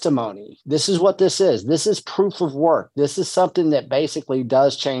testimony. This is what this is. This is proof of work. This is something that basically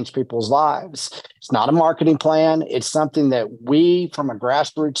does change people's lives. It's not a marketing plan. It's something that we, from a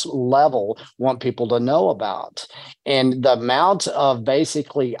grassroots level, want people to know about. And the amount of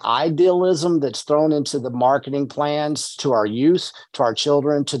basically idealism that's thrown into the marketing plans to our youth, to our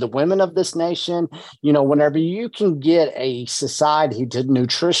children, to the women of this nation, you know, whenever you can get a society to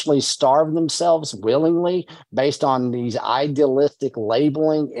nutritionally starve themselves willingly based on these idealistic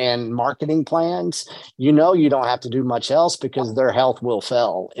labeling and marketing plans, you know, you don't have to do much else, because their health will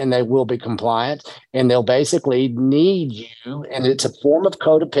fail and they will be compliant, and they'll basically need you. And it's a form of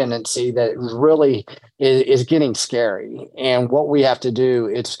codependency that really is getting scary. And what we have to do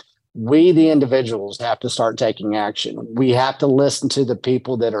is, we, the individuals, have to start taking action. We have to listen to the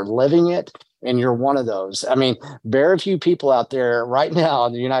people that are living it And you're one of those. I mean, very few people out there right now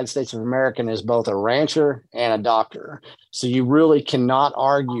in the United States of America is both a rancher and a doctor. So you really cannot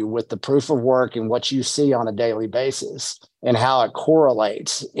argue with the proof of work and what you see on a daily basis and how it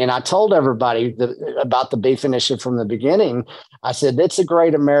correlates. And I told everybody about the beef initiative from the beginning. I said, it's a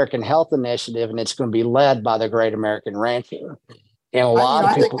great American health initiative, and it's going to be led by the great American rancher. And a lot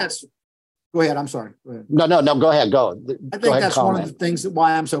of people. I think that's. Go ahead. I'm sorry. Go ahead. No. Go ahead. Go. I think that's one of the things that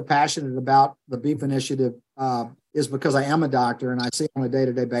why I'm so passionate about the beef initiative is because I am a doctor and I see on a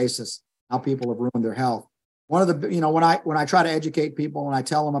day-to-day basis how people have ruined their health. One of the, when I try to educate people and I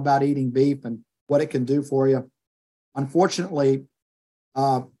tell them about eating beef and what it can do for you, unfortunately,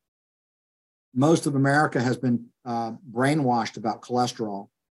 most of America has been brainwashed about cholesterol,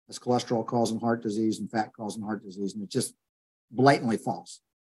 as cholesterol causing heart disease and fat causing heart disease, and it's just blatantly false.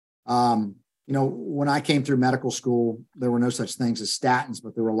 When I came through medical school, there were no such things as statins,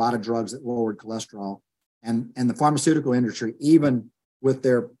 but there were a lot of drugs that lowered cholesterol. And the pharmaceutical industry, even with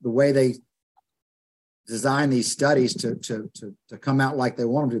the way they design these studies to come out like they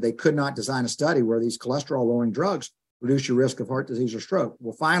want them to, they could not design a study where these cholesterol lowering drugs reduce your risk of heart disease or stroke.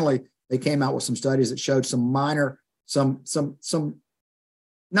 Well, finally, they came out with some studies that showed some minor, some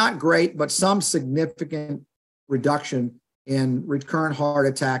not great, but some significant reduction in recurrent heart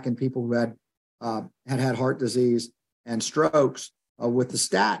attack in people who had heart disease and strokes with the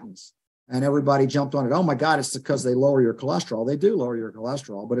statins. And everybody jumped on it. Oh my God, it's because they lower your cholesterol. They do lower your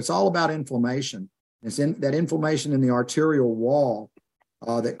cholesterol, but it's all about inflammation. It's in that inflammation in the arterial wall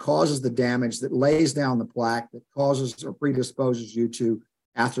that causes the damage, that lays down the plaque, that causes or predisposes you to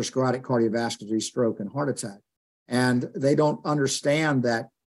atherosclerotic cardiovascular disease, stroke, and heart attack. And they don't understand that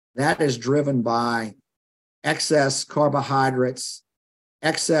is driven by excess carbohydrates,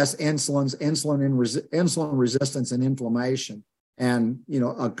 excess insulin resistance and inflammation. And,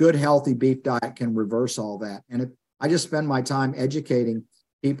 a good, healthy beef diet can reverse all that. And I just spend my time educating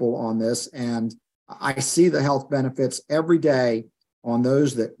people on this, and I see the health benefits every day on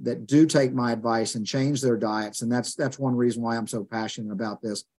those that do take my advice and change their diets. And that's one reason why I'm so passionate about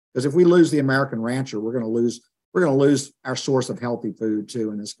this. Because if we lose the American rancher, we're going to lose our source of healthy food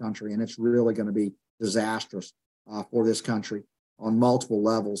too in this country. And it's really going to be disastrous for this country on multiple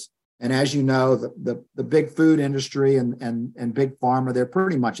levels. And as you know, the big food industry and big pharma, they're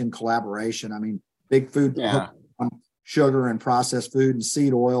pretty much in collaboration. I mean, big food on sugar and processed food and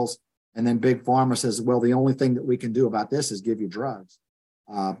seed oils. And then big pharma says, well, the only thing that we can do about this is give you drugs.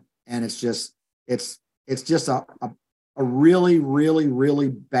 And it's just a really, really, really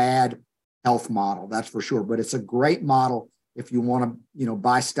bad health model. That's for sure. But it's a great model if you want to,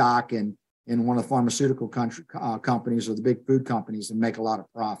 buy stock in one of the pharmaceutical companies or the big food companies and make a lot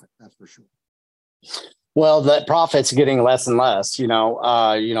of profit. That's for sure. Well, that profit's getting less and less.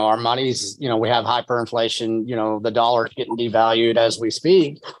 Our money's, we have hyperinflation. The dollar's getting devalued as we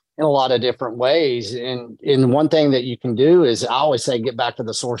speak in a lot of different ways. And one thing that you can do is, I always say, get back to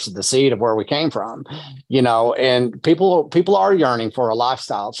the source of the seed of where we came from. And people are yearning for a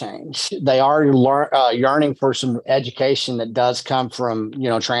lifestyle change. They are yearning for some education that does come from,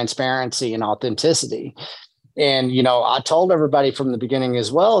 transparency and authenticity. And, I told everybody from the beginning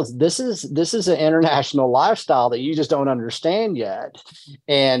as well, this is an international lifestyle that you just don't understand yet.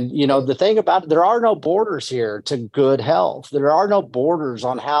 And, the thing about it, there are no borders here to good health. There are no borders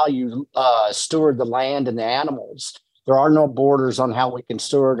on how you steward the land and the animals. There are no borders on how we can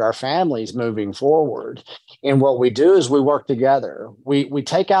steward our families moving forward. And what we do is we work together. We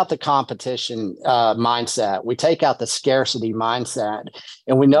take out the competition mindset. We take out the scarcity mindset.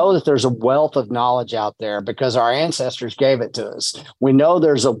 And we know that there's a wealth of knowledge out there because our ancestors gave it to us. We know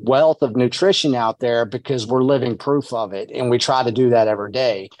there's a wealth of nutrition out there because we're living proof of it. And we try to do that every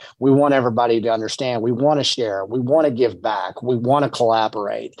day. We want everybody to understand. We want to share. We want to give back. We want to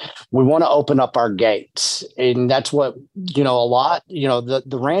collaborate. We want to open up our gates. And that's what, a lot,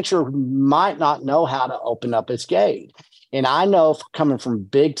 the rancher might not know how to open up its gate. And I know, coming from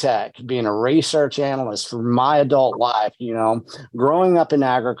big tech, being a research analyst for my adult life, growing up in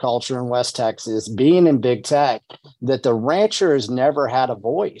agriculture in West Texas, being in big tech, that the rancher has never had a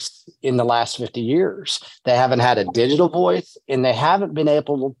voice in the last 50 years. They haven't had a digital voice, and they haven't been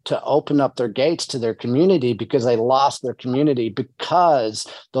able to open up their gates to their community because they lost their community because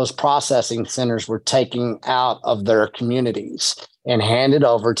those processing centers were taken out of their communities and handed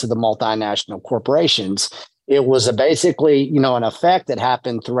over to the multinational corporations. It was basically, an effect that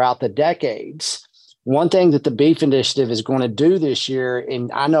happened throughout the decades One thing that the Beef Initiative is going to do this year,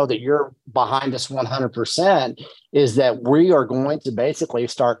 and I know that you're behind us 100%, is that we are going to basically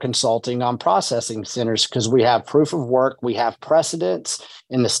start consulting on processing centers because we have proof of work, we have precedents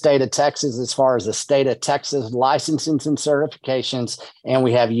in the state of Texas as far as the state of Texas licensings and certifications, and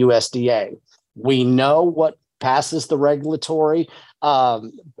we have USDA. We know what passes the regulatory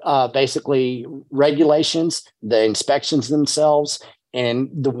basically regulations, the inspections themselves. And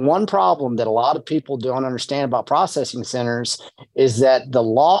the one problem that a lot of people don't understand about processing centers is that the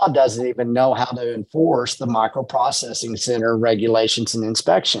law doesn't even know how to enforce the microprocessing center regulations and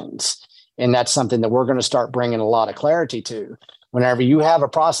inspections. And that's something that we're going to start bringing a lot of clarity to. Whenever you have a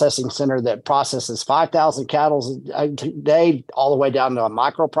processing center that processes 5,000 cattle a day, all the way down to a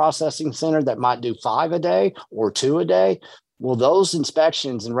microprocessing center that might do 5 a day or 2 a day, well, those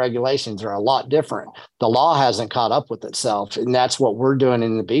inspections and regulations are a lot different. The law hasn't caught up with itself. And that's what we're doing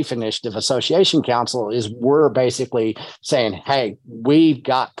in the Beef Initiative Association Council is we're basically saying, hey, we've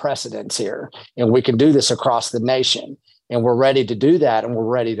got precedents here and we can do this across the nation. And we're ready to do that. And we're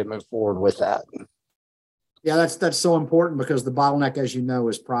ready to move forward with that. Yeah, that's so important because the bottleneck, as you know,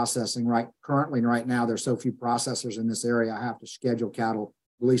 is processing. Currently, right now, there's so few processors in this area. I have to schedule cattle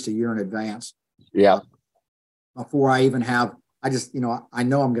at least a year in advance. Yeah. Before I even have, I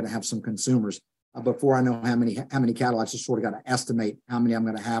know I'm going to have some consumers. Before I know how many cattle, I just sort of got to estimate how many I'm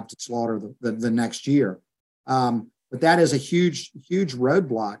going to have to slaughter the next year. But that is a huge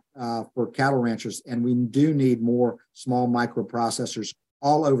roadblock for cattle ranchers, and we do need more small microprocessors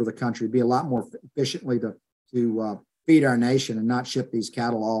all over the country. Be a lot more efficiently to feed our nation and not ship these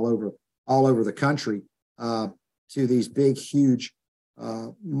cattle all over the country to these big, huge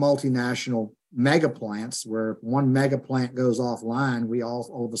multinational mega plants, where if one mega plant goes offline, we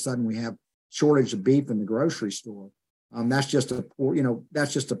all of a sudden we have shortage of beef in the grocery store. That's just a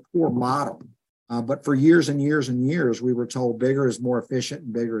poor model. But for years and years and years, we were told bigger is more efficient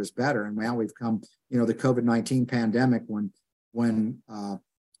and bigger is better. And now we've come, the COVID-19 pandemic when a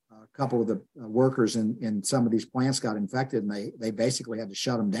couple of the workers in some of these plants got infected and they basically had to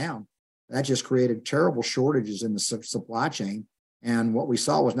shut them down. That just created terrible shortages in the supply chain. And what we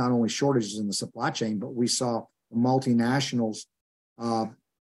saw was not only shortages in the supply chain, but we saw the multinationals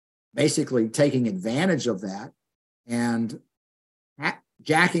basically taking advantage of that and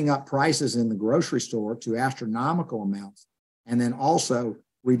jacking up prices in the grocery store to astronomical amounts, and then also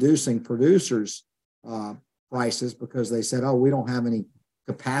reducing producers' prices because they said, "Oh, we don't have any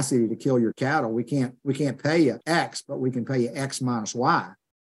capacity to kill your cattle. We can't pay you X, but we can pay you X minus Y."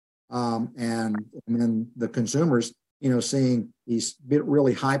 And then the consumers, seeing these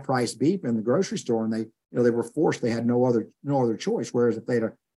really high priced beef in the grocery store, and they were forced. They had no other choice. Whereas if they'd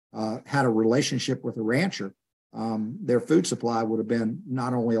had a relationship with a rancher, their food supply would have been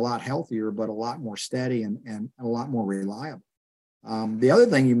not only a lot healthier, but a lot more steady and a lot more reliable. The other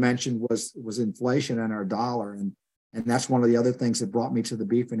thing you mentioned was inflation and our dollar, and that's one of the other things that brought me to the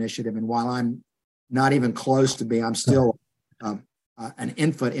Beef Initiative. And while I'm not even close to being, I'm still an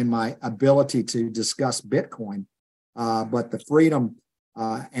infant in my ability to discuss Bitcoin. But the freedom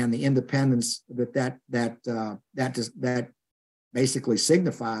and the independence that basically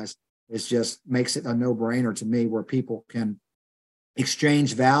signifies makes it a no-brainer to me, where people can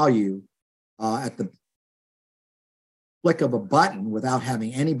exchange value at the click of a button without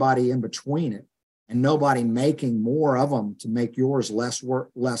having anybody in between it, and nobody making more of them to make yours less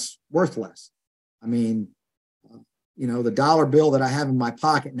worthless. I mean, the dollar bill that I have in my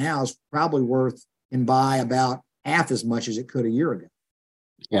pocket now is probably worth and buy about half as much as it could a year ago.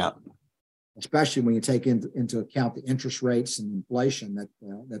 Yeah. Especially when you take into account the interest rates and inflation that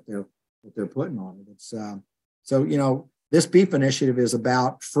they're putting on it. It's so this Beef Initiative is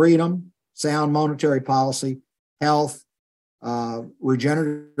about freedom, sound monetary policy, health,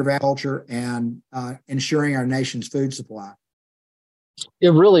 regenerative agriculture, and ensuring our nation's food supply. It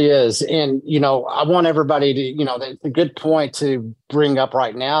really is. And, I want everybody to, that's a good point to bring up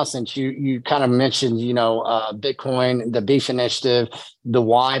right now, since you kind of mentioned, Bitcoin, the Beef Initiative, the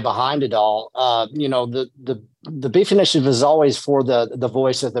why behind it all. The Beef Initiative is always for the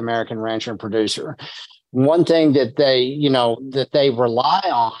voice of the American rancher and producer. One thing that they rely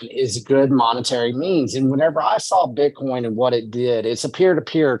on is good monetary means. And whenever I saw Bitcoin and what it did, it's a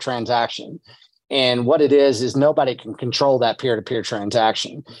peer-to-peer transaction. And what it is nobody can control that peer-to-peer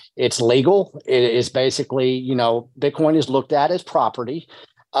transaction. It's legal. It is basically, Bitcoin is looked at as property.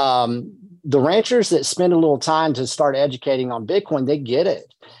 The ranchers that spend a little time to start educating on Bitcoin, they get it.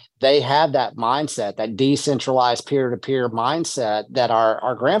 They have that mindset, that decentralized peer-to-peer mindset that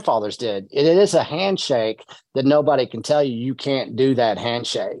our grandfathers did. It is a handshake that nobody can tell you can't do that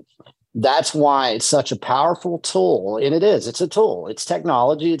handshake. That's why it's such a powerful tool. And it's a tool, it's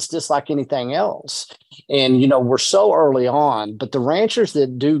technology. It's just like anything else. And, we're so early on, but the ranchers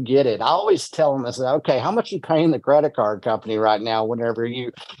that do get it, I always tell them, I say, okay, how much you paying the credit card company right now whenever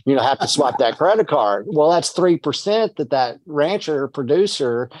have to swipe that credit card? Well, that's 3% that rancher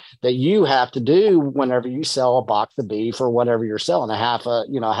producer that you have to do whenever you sell a box of beef or whatever you're selling, half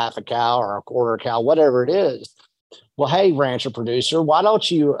a cow or a quarter cow, whatever it is. Well, hey, rancher producer, why don't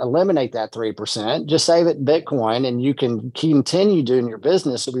you eliminate that 3%? Just save it in Bitcoin, and you can continue doing your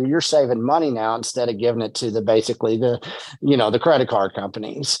business where you're saving money now instead of giving it to the credit card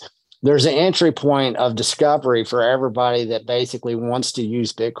companies. There's an entry point of discovery for everybody that basically wants to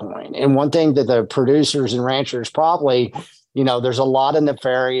use Bitcoin. And one thing that the producers and ranchers probably, there's a lot of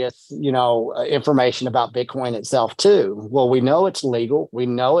nefarious, information about Bitcoin itself too. Well, we know it's legal. We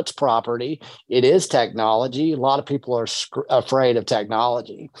know it's property. It is technology. A lot of people are afraid of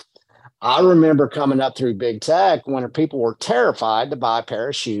technology. I remember coming up through big tech when people were terrified to buy a pair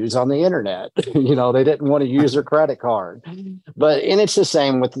of shoes on the internet. They didn't want to use their credit card. And it's the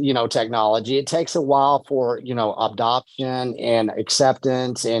same with, technology. It takes a while for, adoption and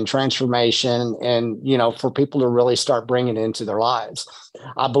acceptance and transformation and, for people to really start bringing it into their lives.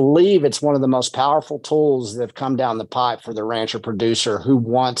 I believe it's one of the most powerful tools that have come down the pipe for the rancher producer who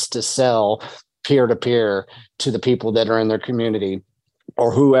wants to sell peer to peer to the people that are in their community, or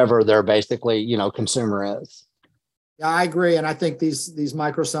whoever their basically, consumer is. Yeah, I agree. And I think these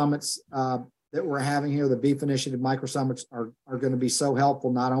micro summits that we're having here, the Beef Initiative micro summits are going to be so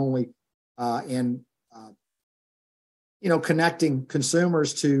helpful, not only in connecting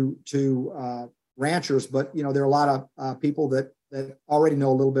consumers to ranchers, but, there are a lot of people that already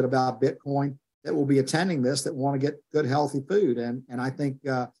know a little bit about Bitcoin that will be attending this that want to get good, healthy food. And I think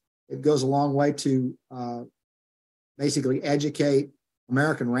it goes a long way to basically educate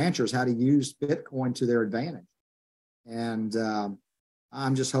American ranchers how to use Bitcoin to their advantage. And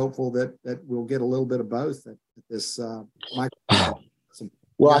I'm just hopeful that we'll get a little bit of both at this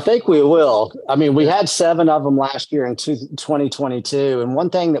Well, I think we will. I mean, we had 7 of them last year in 2022. And one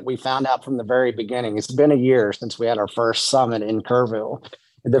thing that we found out from the very beginning, it's been a year since we had our first summit in Kerrville.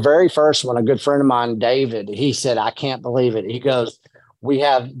 The very first one, a good friend of mine, David, he said, I can't believe it. He goes, we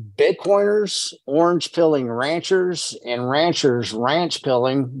have Bitcoiners, orange pilling ranchers, and ranchers ranch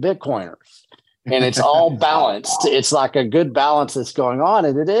pilling Bitcoiners. And it's all balanced. It's like a good balance that's going on,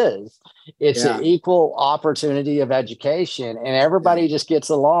 and it is. It's an equal opportunity of education, and everybody just gets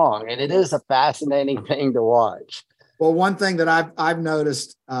along. And it is a fascinating thing to watch. Well, one thing that I've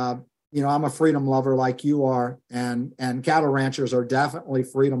noticed, I'm a freedom lover like you are, and cattle ranchers are definitely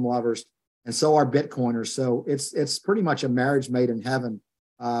freedom lovers. And so are Bitcoiners. So it's pretty much a marriage made in heaven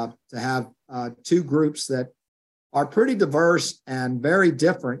to have two groups that are pretty diverse and very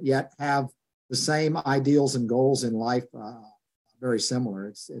different, yet have the same ideals and goals in life, very similar.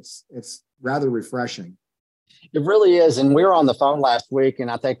 It's rather refreshing. It really is. And we were on the phone last week, and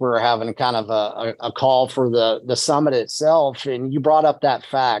I think we were having kind of a call for the summit itself. And you brought up that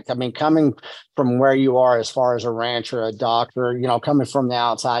fact. I mean, coming from where you are as far as a rancher, a doctor, coming from the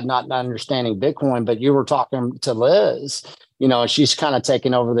outside, not understanding Bitcoin, but you were talking to Liz, and she's kind of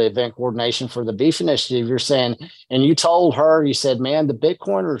taking over the event coordination for the Beef Initiative. You're saying, and you told her, you said, man, the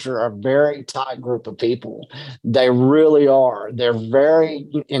Bitcoiners are a very tight group of people. They really are. They're very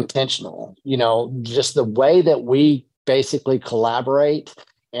intentional, just the way that we basically collaborate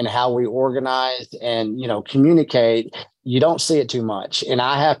and how we organize and, communicate. You don't see it too much. And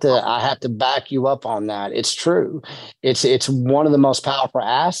I have to back you up on that. It's true. It's one of the most powerful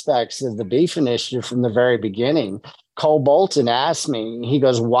aspects of the Beef Initiative from the very beginning. Cole Bolton asked me, he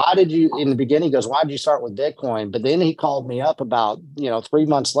goes, why did you start with Bitcoin? But then he called me up about, 3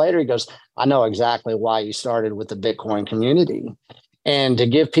 months later. He goes, I know exactly why you started with the Bitcoin community. And to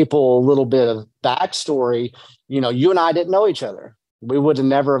give people a little bit of backstory, you and I didn't know each other. We would have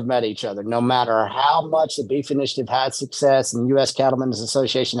never have met each other, no matter how much the Beef Initiative had success and the U.S. Cattlemen's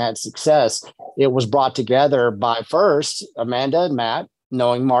Association had success. It was brought together by first Amanda and Matt,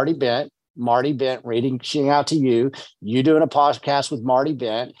 knowing Marty Bent reaching out to you doing a podcast with Marty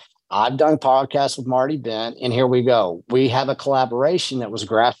Bent. I've done podcasts with Marty Bent, and here we go. We have a collaboration that was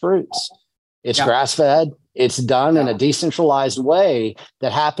grassroots. It's grass-fed. It's done in a decentralized way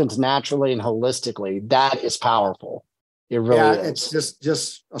that happens naturally and holistically. That is powerful. It really is. It's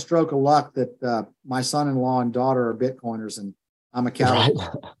just a stroke of luck that my son-in-law and daughter are Bitcoiners, and I'm a cattle. Right.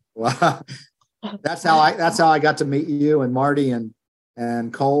 Well, that's how I got to meet you and Marty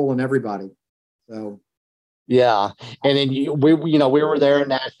and Cole and everybody. So Yeah, and then we were there in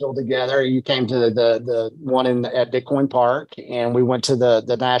Nashville together. You came to the one at Bitcoin Park, and we went to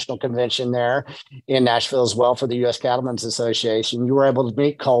the national convention there in Nashville as well for the U.S. Cattlemen's Association. You were able to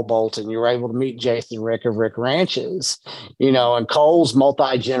meet Cole Bolton. You were able to meet Jason Rick of Rick Ranches. And Cole's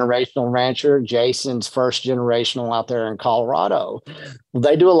multi-generational rancher. Jason's first generational out there in Colorado.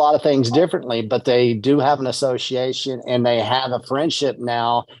 They do a lot of things differently, but they do have an association, and they have a friendship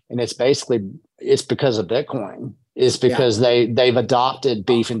now, and it's because of Bitcoin. It's because they've adopted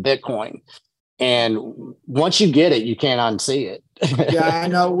beef and Bitcoin. And once you get it, you can't unsee it. Yeah, I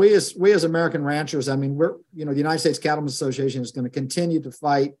know. We as American ranchers, I mean, the United States Cattlemen's Association is going to continue to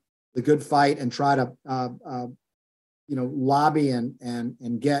fight the good fight and try to, lobby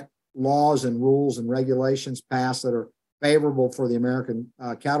and get laws and rules and regulations passed that are favorable for the American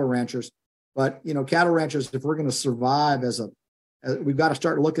cattle ranchers. But, cattle ranchers, if we're going to survive we've got to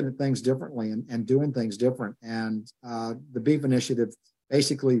start looking at things differently and doing things different. And the Beef Initiative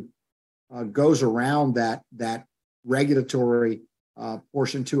basically goes around that regulatory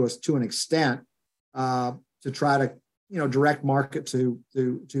portion to an extent to try to direct market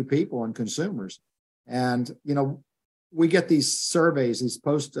to people and consumers. And we get these surveys, these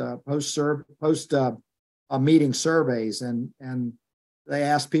post meeting surveys, and they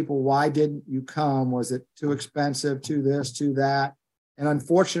ask people, why didn't you come? Was it too expensive, to this, to that? And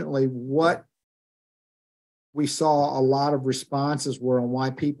unfortunately, what we saw a lot of responses were on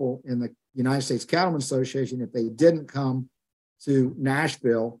why people in the United States Cattlemen's Association, if they didn't come to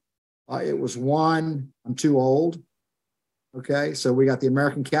Nashville, it was one, I'm too old. Okay, so we got the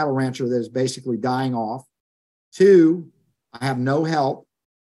American cattle rancher that is basically dying off. Two, I have no help.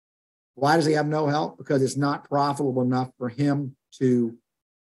 Why does he have no help? Because it's not profitable enough for him to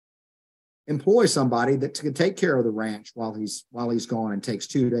employ somebody that can take care of the ranch while he's gone, and takes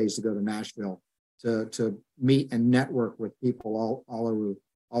 2 days to go to Nashville to meet and network with people all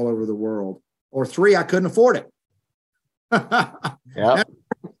over the world. Or three, I couldn't afford it. Yeah,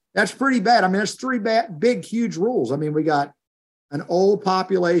 that's pretty bad. I mean, there's three big, huge rules. I mean, we got an old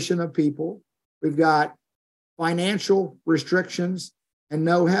population of people. We've got financial restrictions and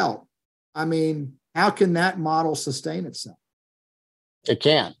no help. I mean, how can that model sustain itself? It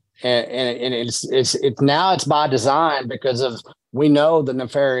can't. And it's now it's by design, because we know the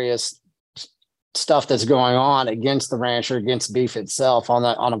nefarious stuff that's going on against the rancher, against beef itself on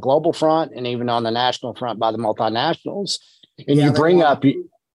a global front, and even on the national front by the multinationals. And they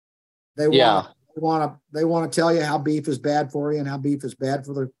want to tell you how beef is bad for you and how beef is bad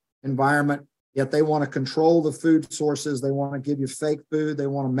for the environment. Yet they want to control the food sources. They want to give you fake food. They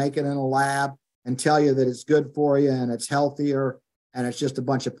want to make it in a lab and tell you that it's good for you and it's healthier, and it's just a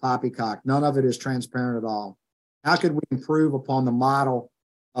bunch of poppycock. None of it is transparent at all. How could we improve upon the model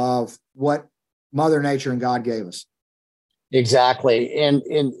of what Mother Nature and God gave us? Exactly.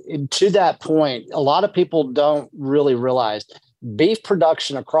 And to that point, a lot of people don't really realize beef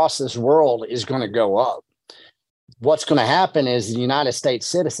production across this world is going to go up. What's going to happen is the United States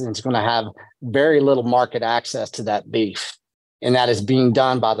citizens going to have very little market access to that beef. And that is being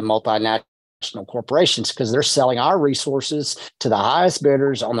done by the multinational corporations, because they're selling our resources to the highest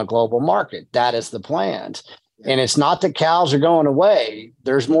bidders on the global market. That is the plan. And it's not that cows are going away.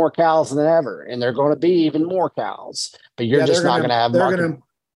 There's more cows than ever, and they're going to be even more cows. But you're just not going to have market.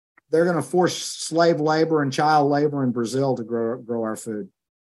 They're going to force slave labor and child labor in Brazil to grow our food.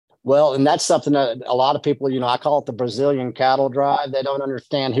 Well, and that's something that a lot of people, I call it the Brazilian cattle drive. They don't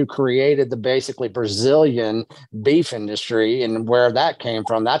understand who created the basically Brazilian beef industry and where that came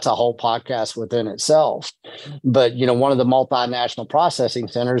from. That's a whole podcast within itself. But, one of the multinational processing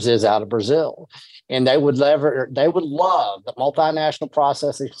centers is out of Brazil. And they would love the multinational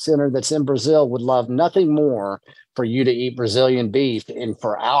processing center that's in Brazil would love nothing more for you to eat Brazilian beef, and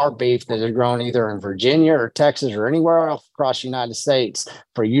for our beef that is grown either in Virginia or Texas or anywhere else across the United States,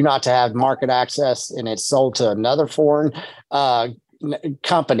 for you not to have market access, and it's sold to another foreign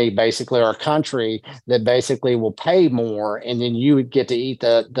company, basically, or country that basically will pay more, and then you would get to eat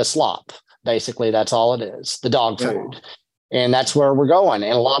the slop. Basically, that's all it is, the dog food. And that's where we're going.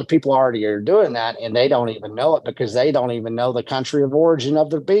 And a lot of people already are doing that, and they don't even know it, because they don't even know the country of origin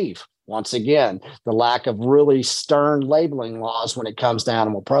of their beef. Once again, the lack of really stern labeling laws when it comes to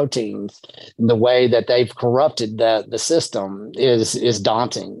animal proteins, and the way that they've corrupted the system is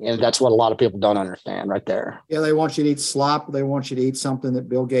daunting. And that's what a lot of people don't understand right there. Yeah, they want you to eat slop. They want you to eat something that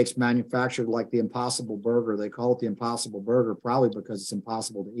Bill Gates manufactured, like the Impossible Burger. They call it the Impossible Burger probably because it's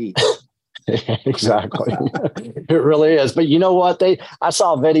impossible to eat. Exactly. It really is. But you know what? I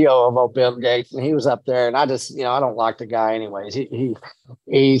saw a video of old Bill Gates, and he was up there, and I just, I don't like the guy anyways.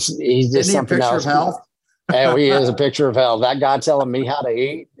 He's just Isn't he something a picture else. Of health? And he is a picture of hell. That guy telling me how to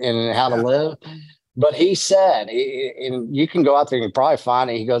eat and how to live. But he said, and you can go out there and you probably find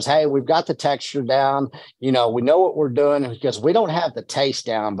it. He goes, "Hey, we've got the texture down. We know what we're doing." Because we don't have the taste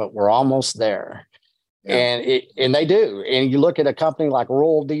down, but we're almost there. Yeah. And they do. And you look at a company like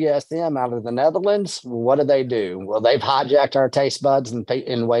Royal DSM out of the Netherlands. What do? Well, they've hijacked our taste buds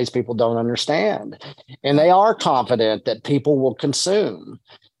in ways people don't understand. And they are confident that people will consume,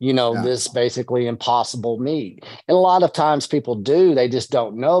 this basically impossible meat. And a lot of times people do. They just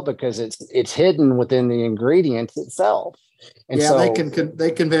don't know because it's hidden within the ingredients itself. And so they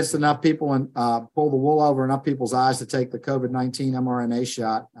convinced enough people and pull the wool over enough people's eyes to take the COVID-19 mRNA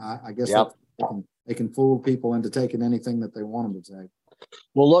shot. I guess they can fool people into taking anything that they want them to take.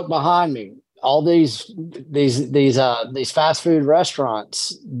 Well, look behind me. All these fast food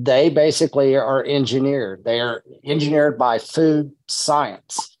restaurants, they basically are engineered. They are engineered by food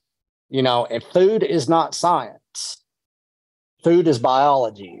science, and food is not science. Food is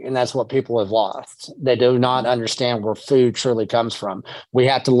biology, and that's what people have lost. They do not understand where food truly comes from. We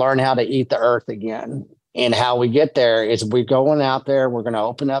have to learn how to eat the earth again. And how we get there is we're going out there, we're going to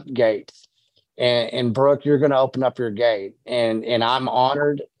open up gates. And Brooke, you're going to open up your gate, and I'm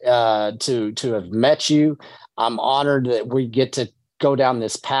honored to have met you. I'm honored that we get to go down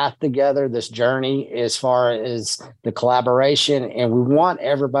this path together, this journey as far as the collaboration. And we want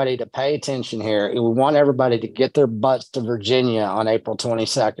everybody to pay attention here. And we want everybody to get their butts to Virginia on April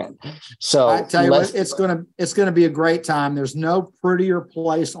 22nd. So I tell you what, it's going to be a great time. There's no prettier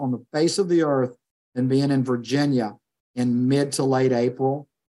place on the face of the earth than being in Virginia in mid to late April.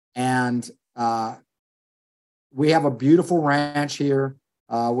 And we have a beautiful ranch here.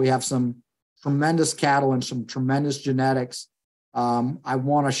 We have some tremendous cattle and some tremendous genetics. I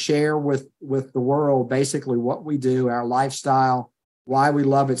want to share with the world basically what we do, our lifestyle, why we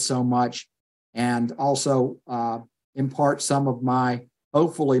love it so much, and also impart some of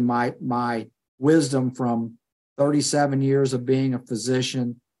hopefully my wisdom from 37 years of being a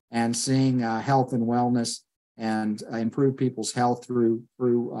physician and seeing health and wellness and improve people's health through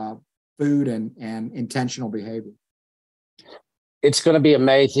food and intentional behavior. It's going to be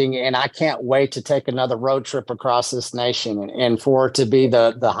amazing. And I can't wait to take another road trip across this nation and for it to be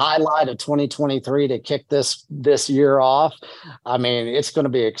the highlight of 2023 to kick this year off. I mean, it's going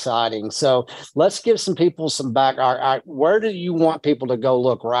to be exciting. So let's give some people some background. Where do you want people to go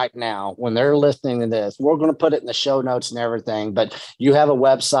look right now when they're listening to this? We're going to put it in the show notes and everything, but you have a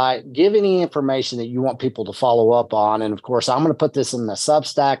website. Give any information that you want people to follow up on. And of course, I'm going to put this in the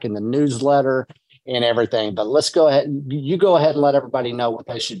Substack, in the newsletter, and everything. But let's go ahead. You go ahead and let everybody know what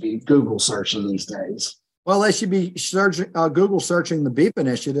they should be Google searching these days. Well, they should be Google searching the Beef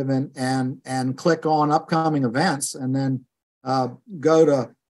Initiative and click on upcoming events, and then go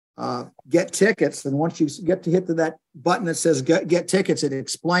to get tickets. And once you get to hit that button that says get tickets, it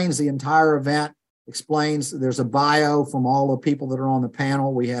explains the entire event. Explains there's a bio from all the people that are on the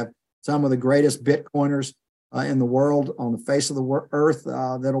panel. We have some of the greatest Bitcoiners in the world, on the face of the earth,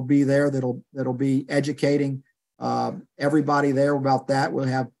 that'll be there. That'll be educating everybody there about that. We'll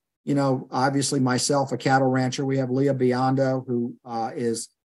have, obviously myself, a cattle rancher. We have Leah Biondo, who is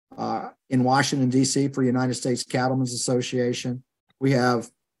in Washington, D.C. for United States Cattlemen's Association. We have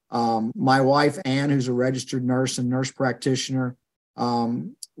my wife, Ann, who's a registered nurse and nurse practitioner.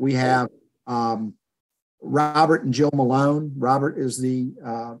 We have Robert and Jill Malone. Robert is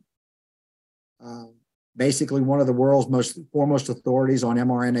the basically one of the world's foremost authorities on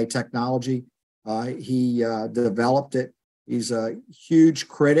mRNA technology. He developed it. He's a huge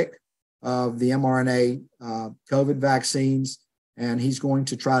critic of the mRNA COVID vaccines, and he's going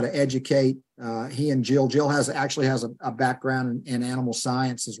to try to educate. He and Jill actually has a background in animal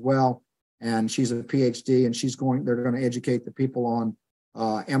science as well, and she's a PhD, and they're going to educate the people on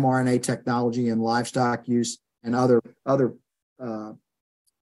mRNA technology and livestock use and other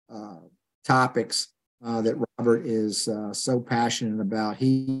topics that Robert is so passionate about.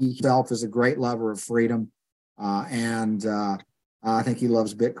 He himself is a great lover of freedom, and I think he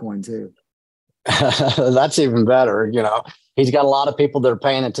loves Bitcoin too. That's even better. He's got a lot of people that are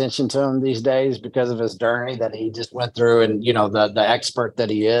paying attention to him these days because of his journey that he just went through, and the expert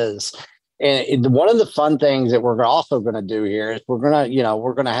that he is. And one of the fun things that we're also going to do here is we're going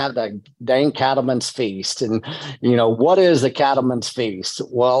to have the Dane Cattleman's Feast. And, what is the Cattleman's Feast?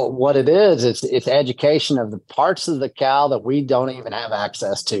 Well, what it is, it's education of the parts of the cow that we don't even have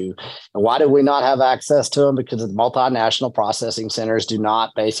access to. And why do we not have access to them? Because the multinational processing centers do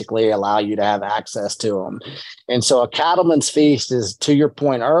not basically allow you to have access to them. And so a Cattleman's Feast is, to your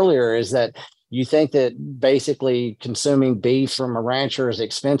point earlier, is that you think that basically consuming beef from a rancher is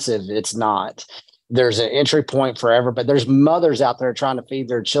expensive. It's not. There's an entry point for everybody. There's mothers out there trying to feed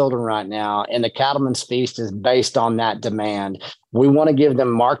their children right now, and the Cattleman's Feast is based on that demand. We want to give them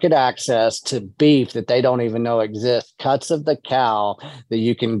market access to beef that they don't even know exists, cuts of the cow that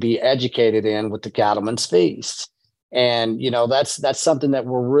you can be educated in with the Cattleman's Feast. And, that's something that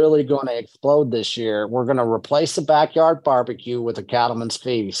we're really going to explode this year. We're going to replace the backyard barbecue with a Cattleman's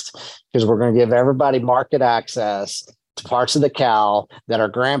Feast, because we're going to give everybody market access to parts of the cow that our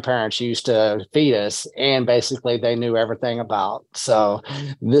grandparents used to feed us, and basically they knew everything about. So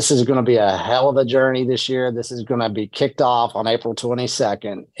this is going to be a hell of a journey this year. This is going to be kicked off on April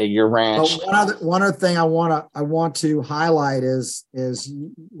 22nd at your ranch. One other thing I want to highlight is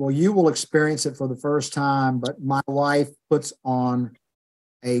well, you will experience it for the first time, but my wife puts on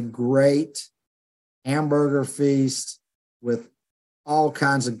a great hamburger feast with all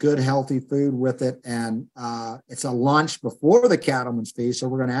kinds of good, healthy food with it. And it's a lunch before the Cattleman's Feast. So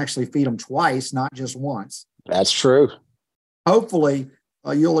we're going to actually feed them twice, not just once. That's true. Hopefully,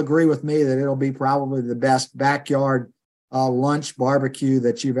 you'll agree with me that it'll be probably the best backyard lunch barbecue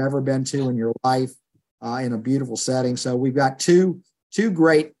that you've ever been to in your life, in a beautiful setting. So we've got two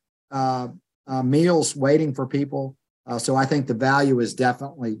great meals waiting for people. So I think the value is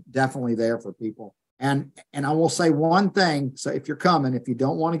definitely there for people. And I will say one thing. So if you're coming, if you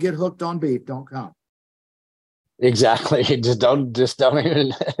don't want to get hooked on beef, don't come. Exactly. Don't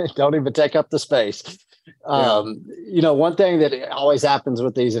even take up the space. Yeah. One thing that always happens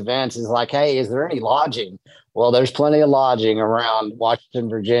with these events is like, hey, is there any lodging? Well, there's plenty of lodging around Washington,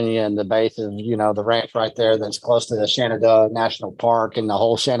 Virginia, and the base of, the ranch right there that's close to the Shenandoah National Park and the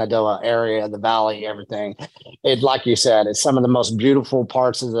whole Shenandoah area, the valley, everything. It, like you said, it's some of the most beautiful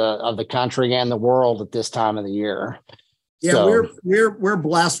parts of the country and the world at this time of the year. Yeah, so, we're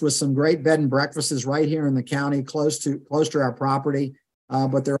blessed with some great bed and breakfasts right here in the county, close to our property.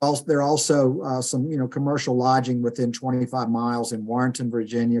 But there are also some commercial lodging within 25 miles in Warrenton,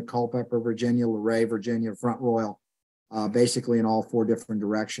 Virginia, Culpeper, Virginia, Luray, Virginia, Front Royal, basically in all 4 different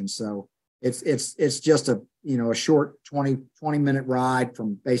directions. So it's just a short 20-minute ride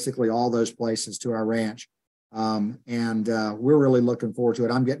from basically all those places to our ranch, and we're really looking forward to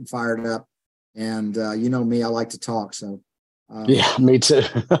it. I'm getting fired up, and me, I like to talk, so. Yeah, me too.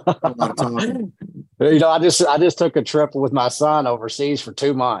 I just took a trip with my son overseas for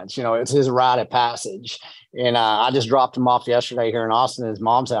 2 months. It's his rite of passage. And I just dropped him off yesterday here in Austin at his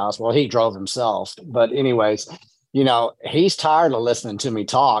mom's house. Well, he drove himself. But anyways, he's tired of listening to me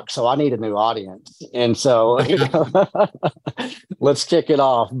talk. So I need a new audience. And so, let's kick it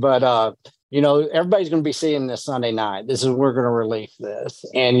off. But, everybody's going to be seeing this Sunday night. This is, we're going to release this.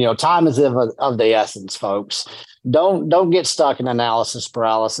 And, time is of the essence, folks. Don't get stuck in analysis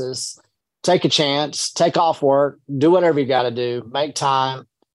paralysis. Take a chance, take off work, do whatever you got to do, make time,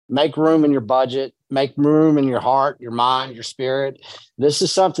 make room in your budget, make room in your heart, your mind, your spirit. This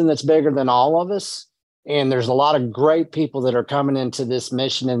is something that's bigger than all of us. And there's a lot of great people that are coming into this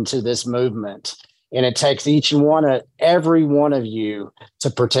mission, into this movement. And it takes every one of you to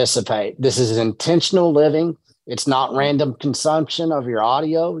participate. This is intentional living. It's not random consumption of your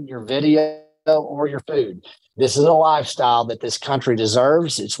audio, your video, or your food. This is a lifestyle that this country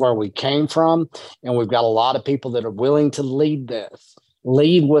deserves. It's where we came from. And we've got a lot of people that are willing to lead this.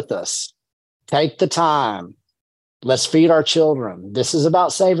 Lead with us. Take the time. Let's feed our children. This is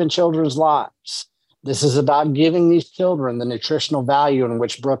about saving children's lives. This is about giving these children the nutritional value in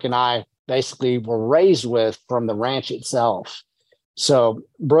which Brooke and I basically were raised with from the ranch itself. So,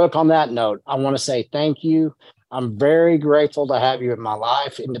 Brooke, on that note, I want to say thank you. I'm very grateful to have you in my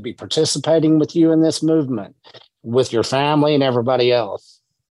life and to be participating with you in this movement, with your family and everybody else.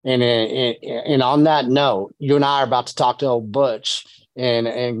 And on that note, you and I are about to talk to old Butch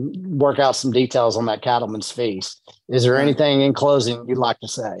and work out some details on that Cattleman's Feast. Is there anything in closing you'd like to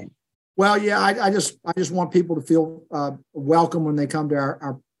say? Well, yeah, I just want people to feel welcome when they come to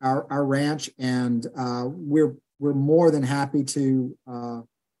our ranch, and we're more than happy to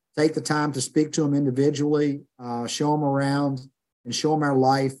take the time to speak to them individually, show them around, and show them our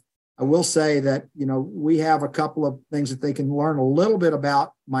life. I will say that, we have a couple of things that they can learn a little bit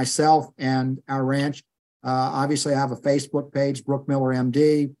about myself and our ranch. Obviously, I have a Facebook page, Brooke Miller,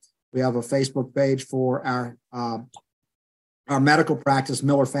 MD. We have a Facebook page for our medical practice,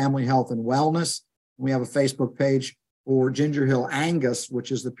 Miller Family Health and Wellness. We have a Facebook page for Ginger Hill Angus,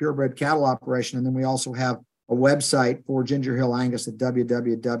 which is the purebred cattle operation. And then we also have a website for Ginger Hill Angus at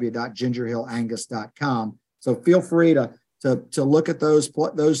www.gingerhillangus.com. So feel free to look at those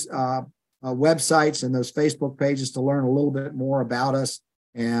websites and those Facebook pages to learn a little bit more about us.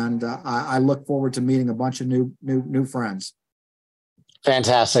 And I look forward to meeting a bunch of new friends.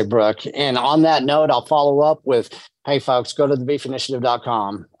 Fantastic, Brooke. And on that note, I'll follow up with, hey, folks, go to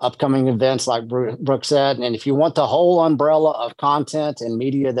thebeefinitiative.com. Upcoming events, like Brooke said. And if you want the whole umbrella of content and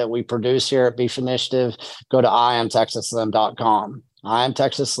media that we produce here at Beef Initiative, go to IamTexasSlim.com.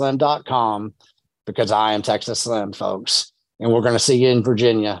 IamTexasSlim.com, because I am Texas Slim, folks. And we're going to see you in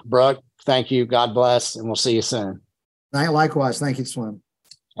Virginia. Brooke, thank you. God bless. And we'll see you soon. Likewise. Thank you, Slim.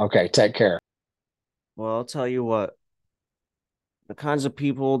 Okay, take care. Well, I'll tell you what. The kinds of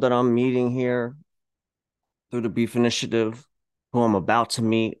people that I'm meeting here through the Beef Initiative, who I'm about to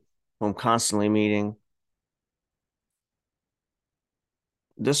meet, who I'm constantly meeting,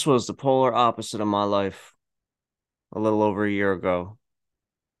 this was the polar opposite of my life a little over a year ago.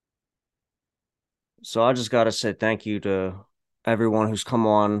 So I just got to say thank you to everyone who's come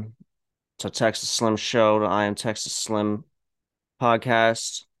on to Texas Slim Show, to I Am Texas Slim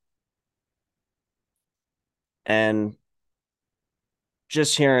podcast. And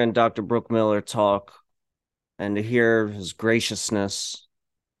just hearing Dr. Brooke Miller talk and to hear his graciousness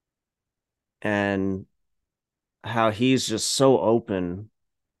and how he's just so open,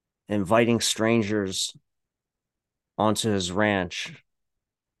 inviting strangers onto his ranch.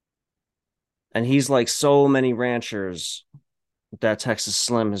 And he's like so many ranchers that Texas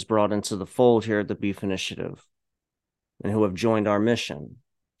Slim has brought into the fold here at the Beef Initiative and who have joined our mission.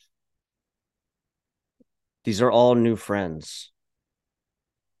 These are all new friends.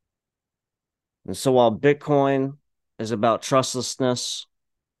 And so while Bitcoin is about trustlessness,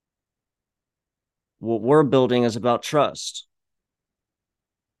 what we're building is about trust.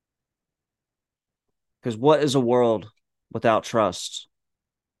 Because what is a world without trust?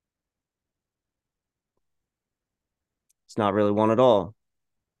 It's not really one at all.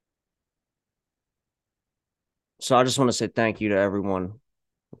 So I just want to say thank you to everyone,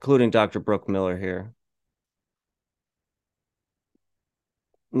 including Dr. Brooke Miller here.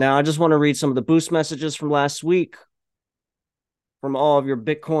 Now, I just want to read some of the boost messages from last week from all of your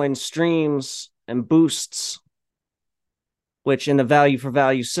Bitcoin streams and boosts, which in the value for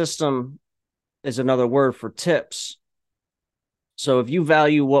value system is another word for tips. So if you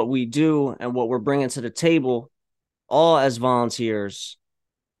value what we do and what we're bringing to the table, all as volunteers,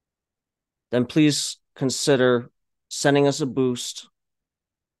 then please consider sending us a boost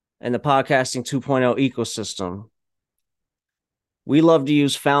in the podcasting 2.0 ecosystem. We love to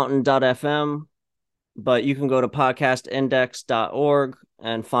use fountain.fm, but you can go to podcastindex.org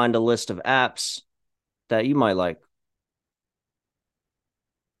and find a list of apps that you might like.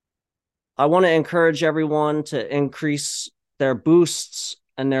 I want to encourage everyone to increase their boosts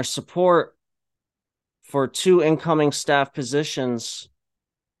and their support for 2 incoming staff positions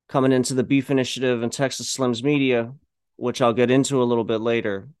coming into the Beef Initiative and Texas Slim's Media, which I'll get into a little bit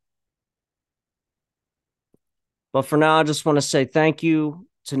later. But for now, I just want to say thank you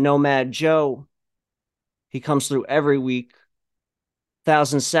to Nomad Joe. He comes through every week.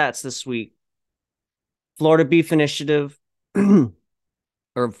 1,000 sats this week. Florida Beef Initiative, or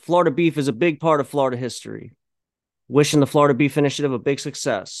Florida Beef is a big part of Florida history. Wishing the Florida Beef Initiative a big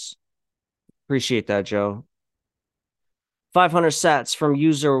success. Appreciate that, Joe. 500 sats from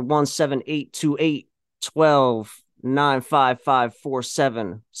user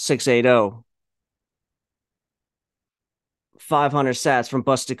 178281295547680. 500 sats from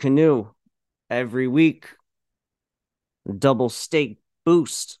Busted Canoe every week. Double stake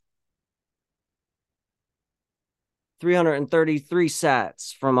boost. 333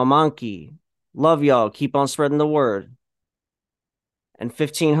 sats from a monkey. Love y'all. Keep on spreading the word. And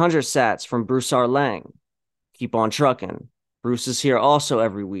 1,500 sats from Bruce R. Lang. Keep on trucking. Bruce is here also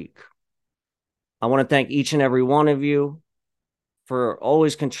every week. I want to thank each and every one of you for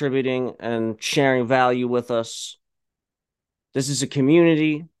always contributing and sharing value with us. This is a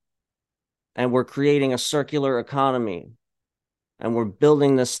community, and we're creating a circular economy, and we're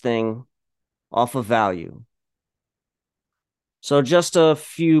building this thing off of value. So just a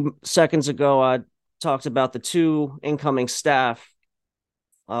few seconds ago, I talked about the 2 incoming staff,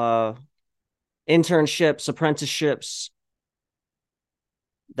 internships, apprenticeships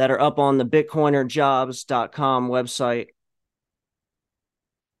that are up on the bitcoinerjobs.com website.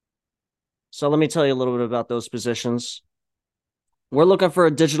 So let me tell you a little bit about those positions. We're looking for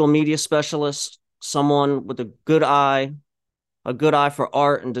a digital media specialist, someone with a good eye for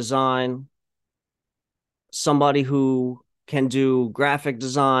art and design, somebody who can do graphic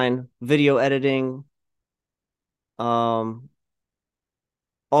design, video editing, all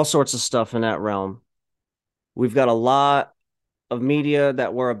sorts of stuff in that realm. We've got a lot of media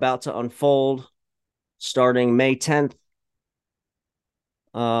that we're about to unfold starting May 10th.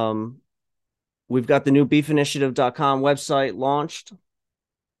 We've got the new beefinitiative.com website launched.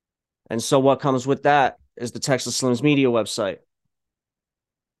 And so what comes with that is the Texas Slims Media website.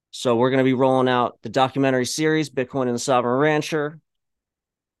 So we're going to be rolling out the documentary series, Bitcoin and the Sovereign Rancher,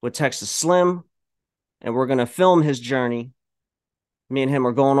 with Texas Slim, and we're going to film his journey. Me and him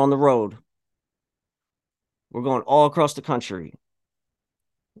are going on the road. We're going all across the country.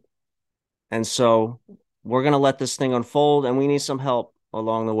 And so we're going to let this thing unfold, and we need some help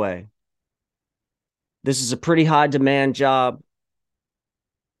along the way. This is a pretty high demand job.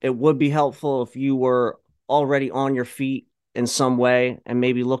 It would be helpful if you were already on your feet in some way and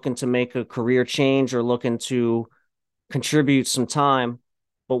maybe looking to make a career change or looking to contribute some time.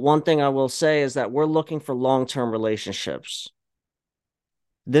 But one thing I will say is that we're looking for long-term relationships.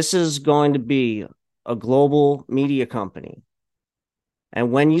 This is going to be a global media company.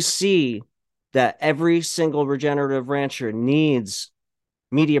 And when you see that every single regenerative rancher needs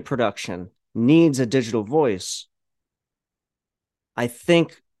media production, needs a digital voice, I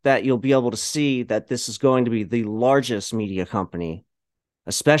think that you'll be able to see that this is going to be the largest media company,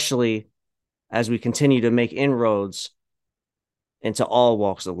 especially as we continue to make inroads into all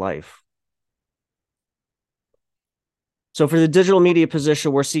walks of life. So for the digital media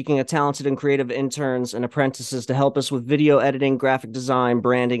position, we're seeking a talented and creative interns and apprentices to help us with video editing, graphic design,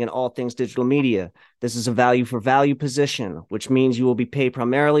 branding, and all things digital media. This is a value for value position, which means you will be paid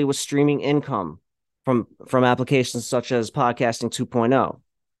primarily with streaming income from applications such as Podcasting 2.0,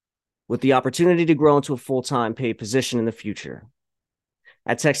 with the opportunity to grow into a full-time paid position in the future.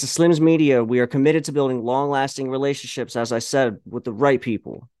 At Texas Slims Media, we are committed to building long-lasting relationships, as I said, with the right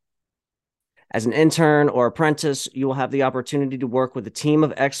people. As an intern or apprentice, you will have the opportunity to work with a team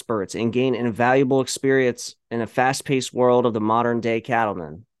of experts and gain an invaluable experience in a fast-paced world of the modern-day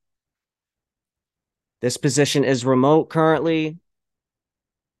cattleman. This position is remote currently,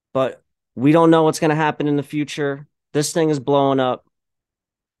 but we don't know what's going to happen in the future. This thing is blowing up.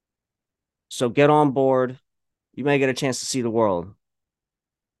 So get on board. You may get a chance to see the world.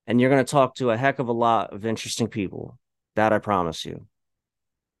 And you're going to talk to a heck of a lot of interesting people. That I promise you.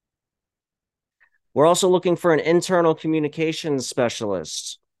 We're also looking for an internal communications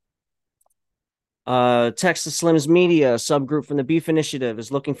specialist. Texas Slims Media, a subgroup from the Beef Initiative,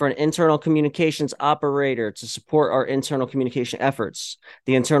 is looking for an internal communications operator to support our internal communication efforts.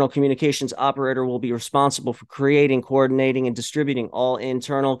 The internal communications operator will be responsible for creating, coordinating, and distributing all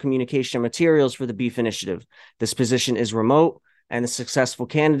internal communication materials for the Beef Initiative. This position is remote, and the successful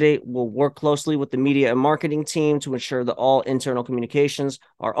candidate will work closely with the media and marketing team to ensure that all internal communications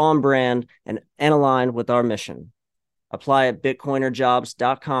are on brand and aligned with our mission. Apply at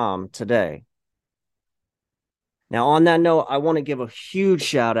bitcoinerjobs.com today. Now, on that note, I want to give a huge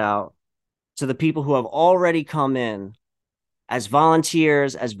shout out to the people who have already come in as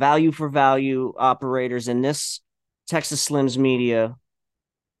volunteers, as value for value operators in this Texas Slims Media.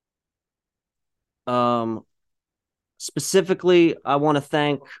 Specifically, I want to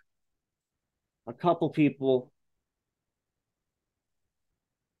thank a couple people.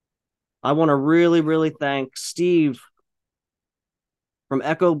 I want to really, really thank Steve from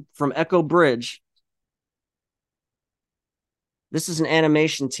Echo Bridge. This is an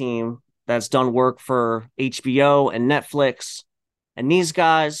animation team that's done work for HBO and Netflix. And these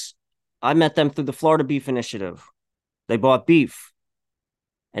guys, I met them through the Florida Beef Initiative. They bought beef.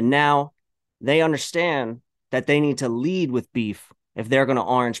 And now they understand that they need to lead with beef if they're going to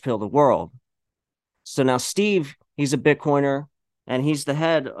orange pill the world. So now Steve, he's a Bitcoiner, and he's the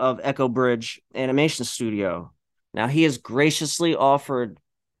head of Echo Bridge Animation Studio. Now he has graciously offered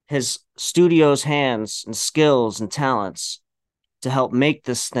his studio's hands and skills and talents to help make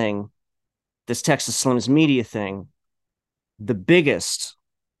this thing, this Texas Slims Media thing, the biggest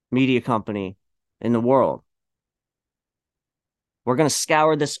media company in the world. We're going to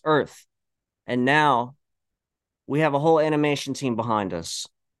scour this earth. And now we have a whole animation team behind us.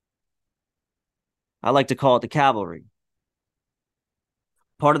 I like to call it the cavalry.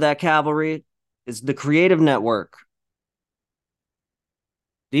 Part of that cavalry is the creative network.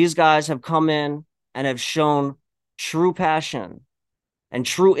 These guys have come in and have shown true passion and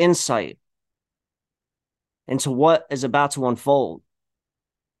true insight into what is about to unfold.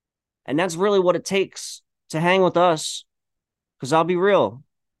 And that's really what it takes to hang with us. Because I'll be real,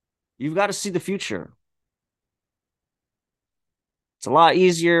 you've got to see the future. It's a lot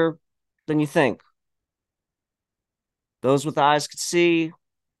easier than you think. Those with eyes can see.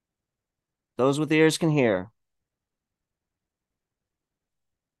 Those with ears can hear.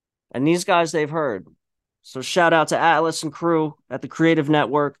 And these guys, they've heard. So shout out to Atlas and crew at the Creative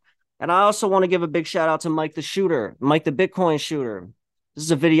Network. And I also want to give a big shout out to Mike the Shooter, Mike the Bitcoin Shooter. This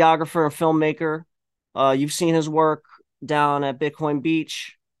is a videographer and filmmaker. You've seen his work down at Bitcoin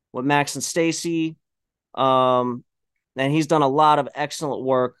Beach. with Max and Stacy. And he's done a lot of excellent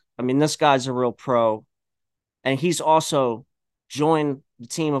work. I mean, this guy's a real pro. And he's also joined the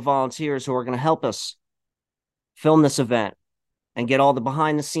team of volunteers who are going to help us film this event and get all the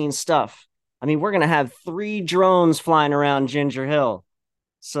behind the scenes stuff. I mean, we're going to have 3 drones flying around Ginger Hill.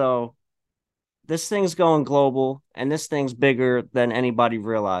 So this thing's going global, and this thing's bigger than anybody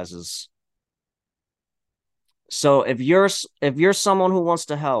realizes. So if you're someone who wants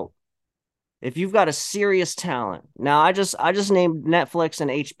to help, if you've got a serious talent, now I just named Netflix and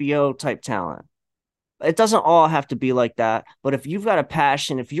HBO type talent. It doesn't all have to be like that, but if you've got a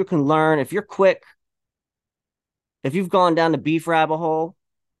passion, if you can learn, if you're quick, if you've gone down the beef rabbit hole,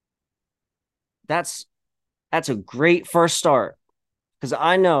 that's a great first start. Because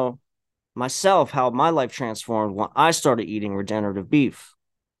I know myself how my life transformed when I started eating regenerative beef.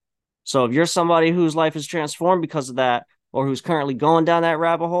 So if you're somebody whose life is transformed because of that, or who's currently going down that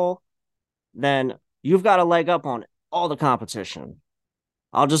rabbit hole, then you've got a leg up on all the competition.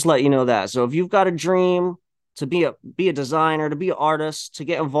 I'll just let you know that. So if you've got a dream to be a designer, to be an artist, to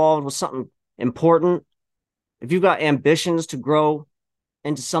get involved with something important, if you've got ambitions to grow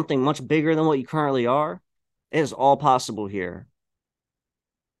into something much bigger than what you currently are, it is all possible here.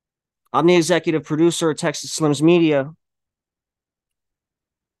 I'm the executive producer of Texas Slims Media.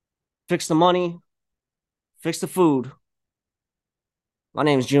 Fix the money, fix the food. My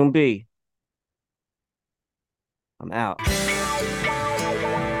name is June B. I'm out.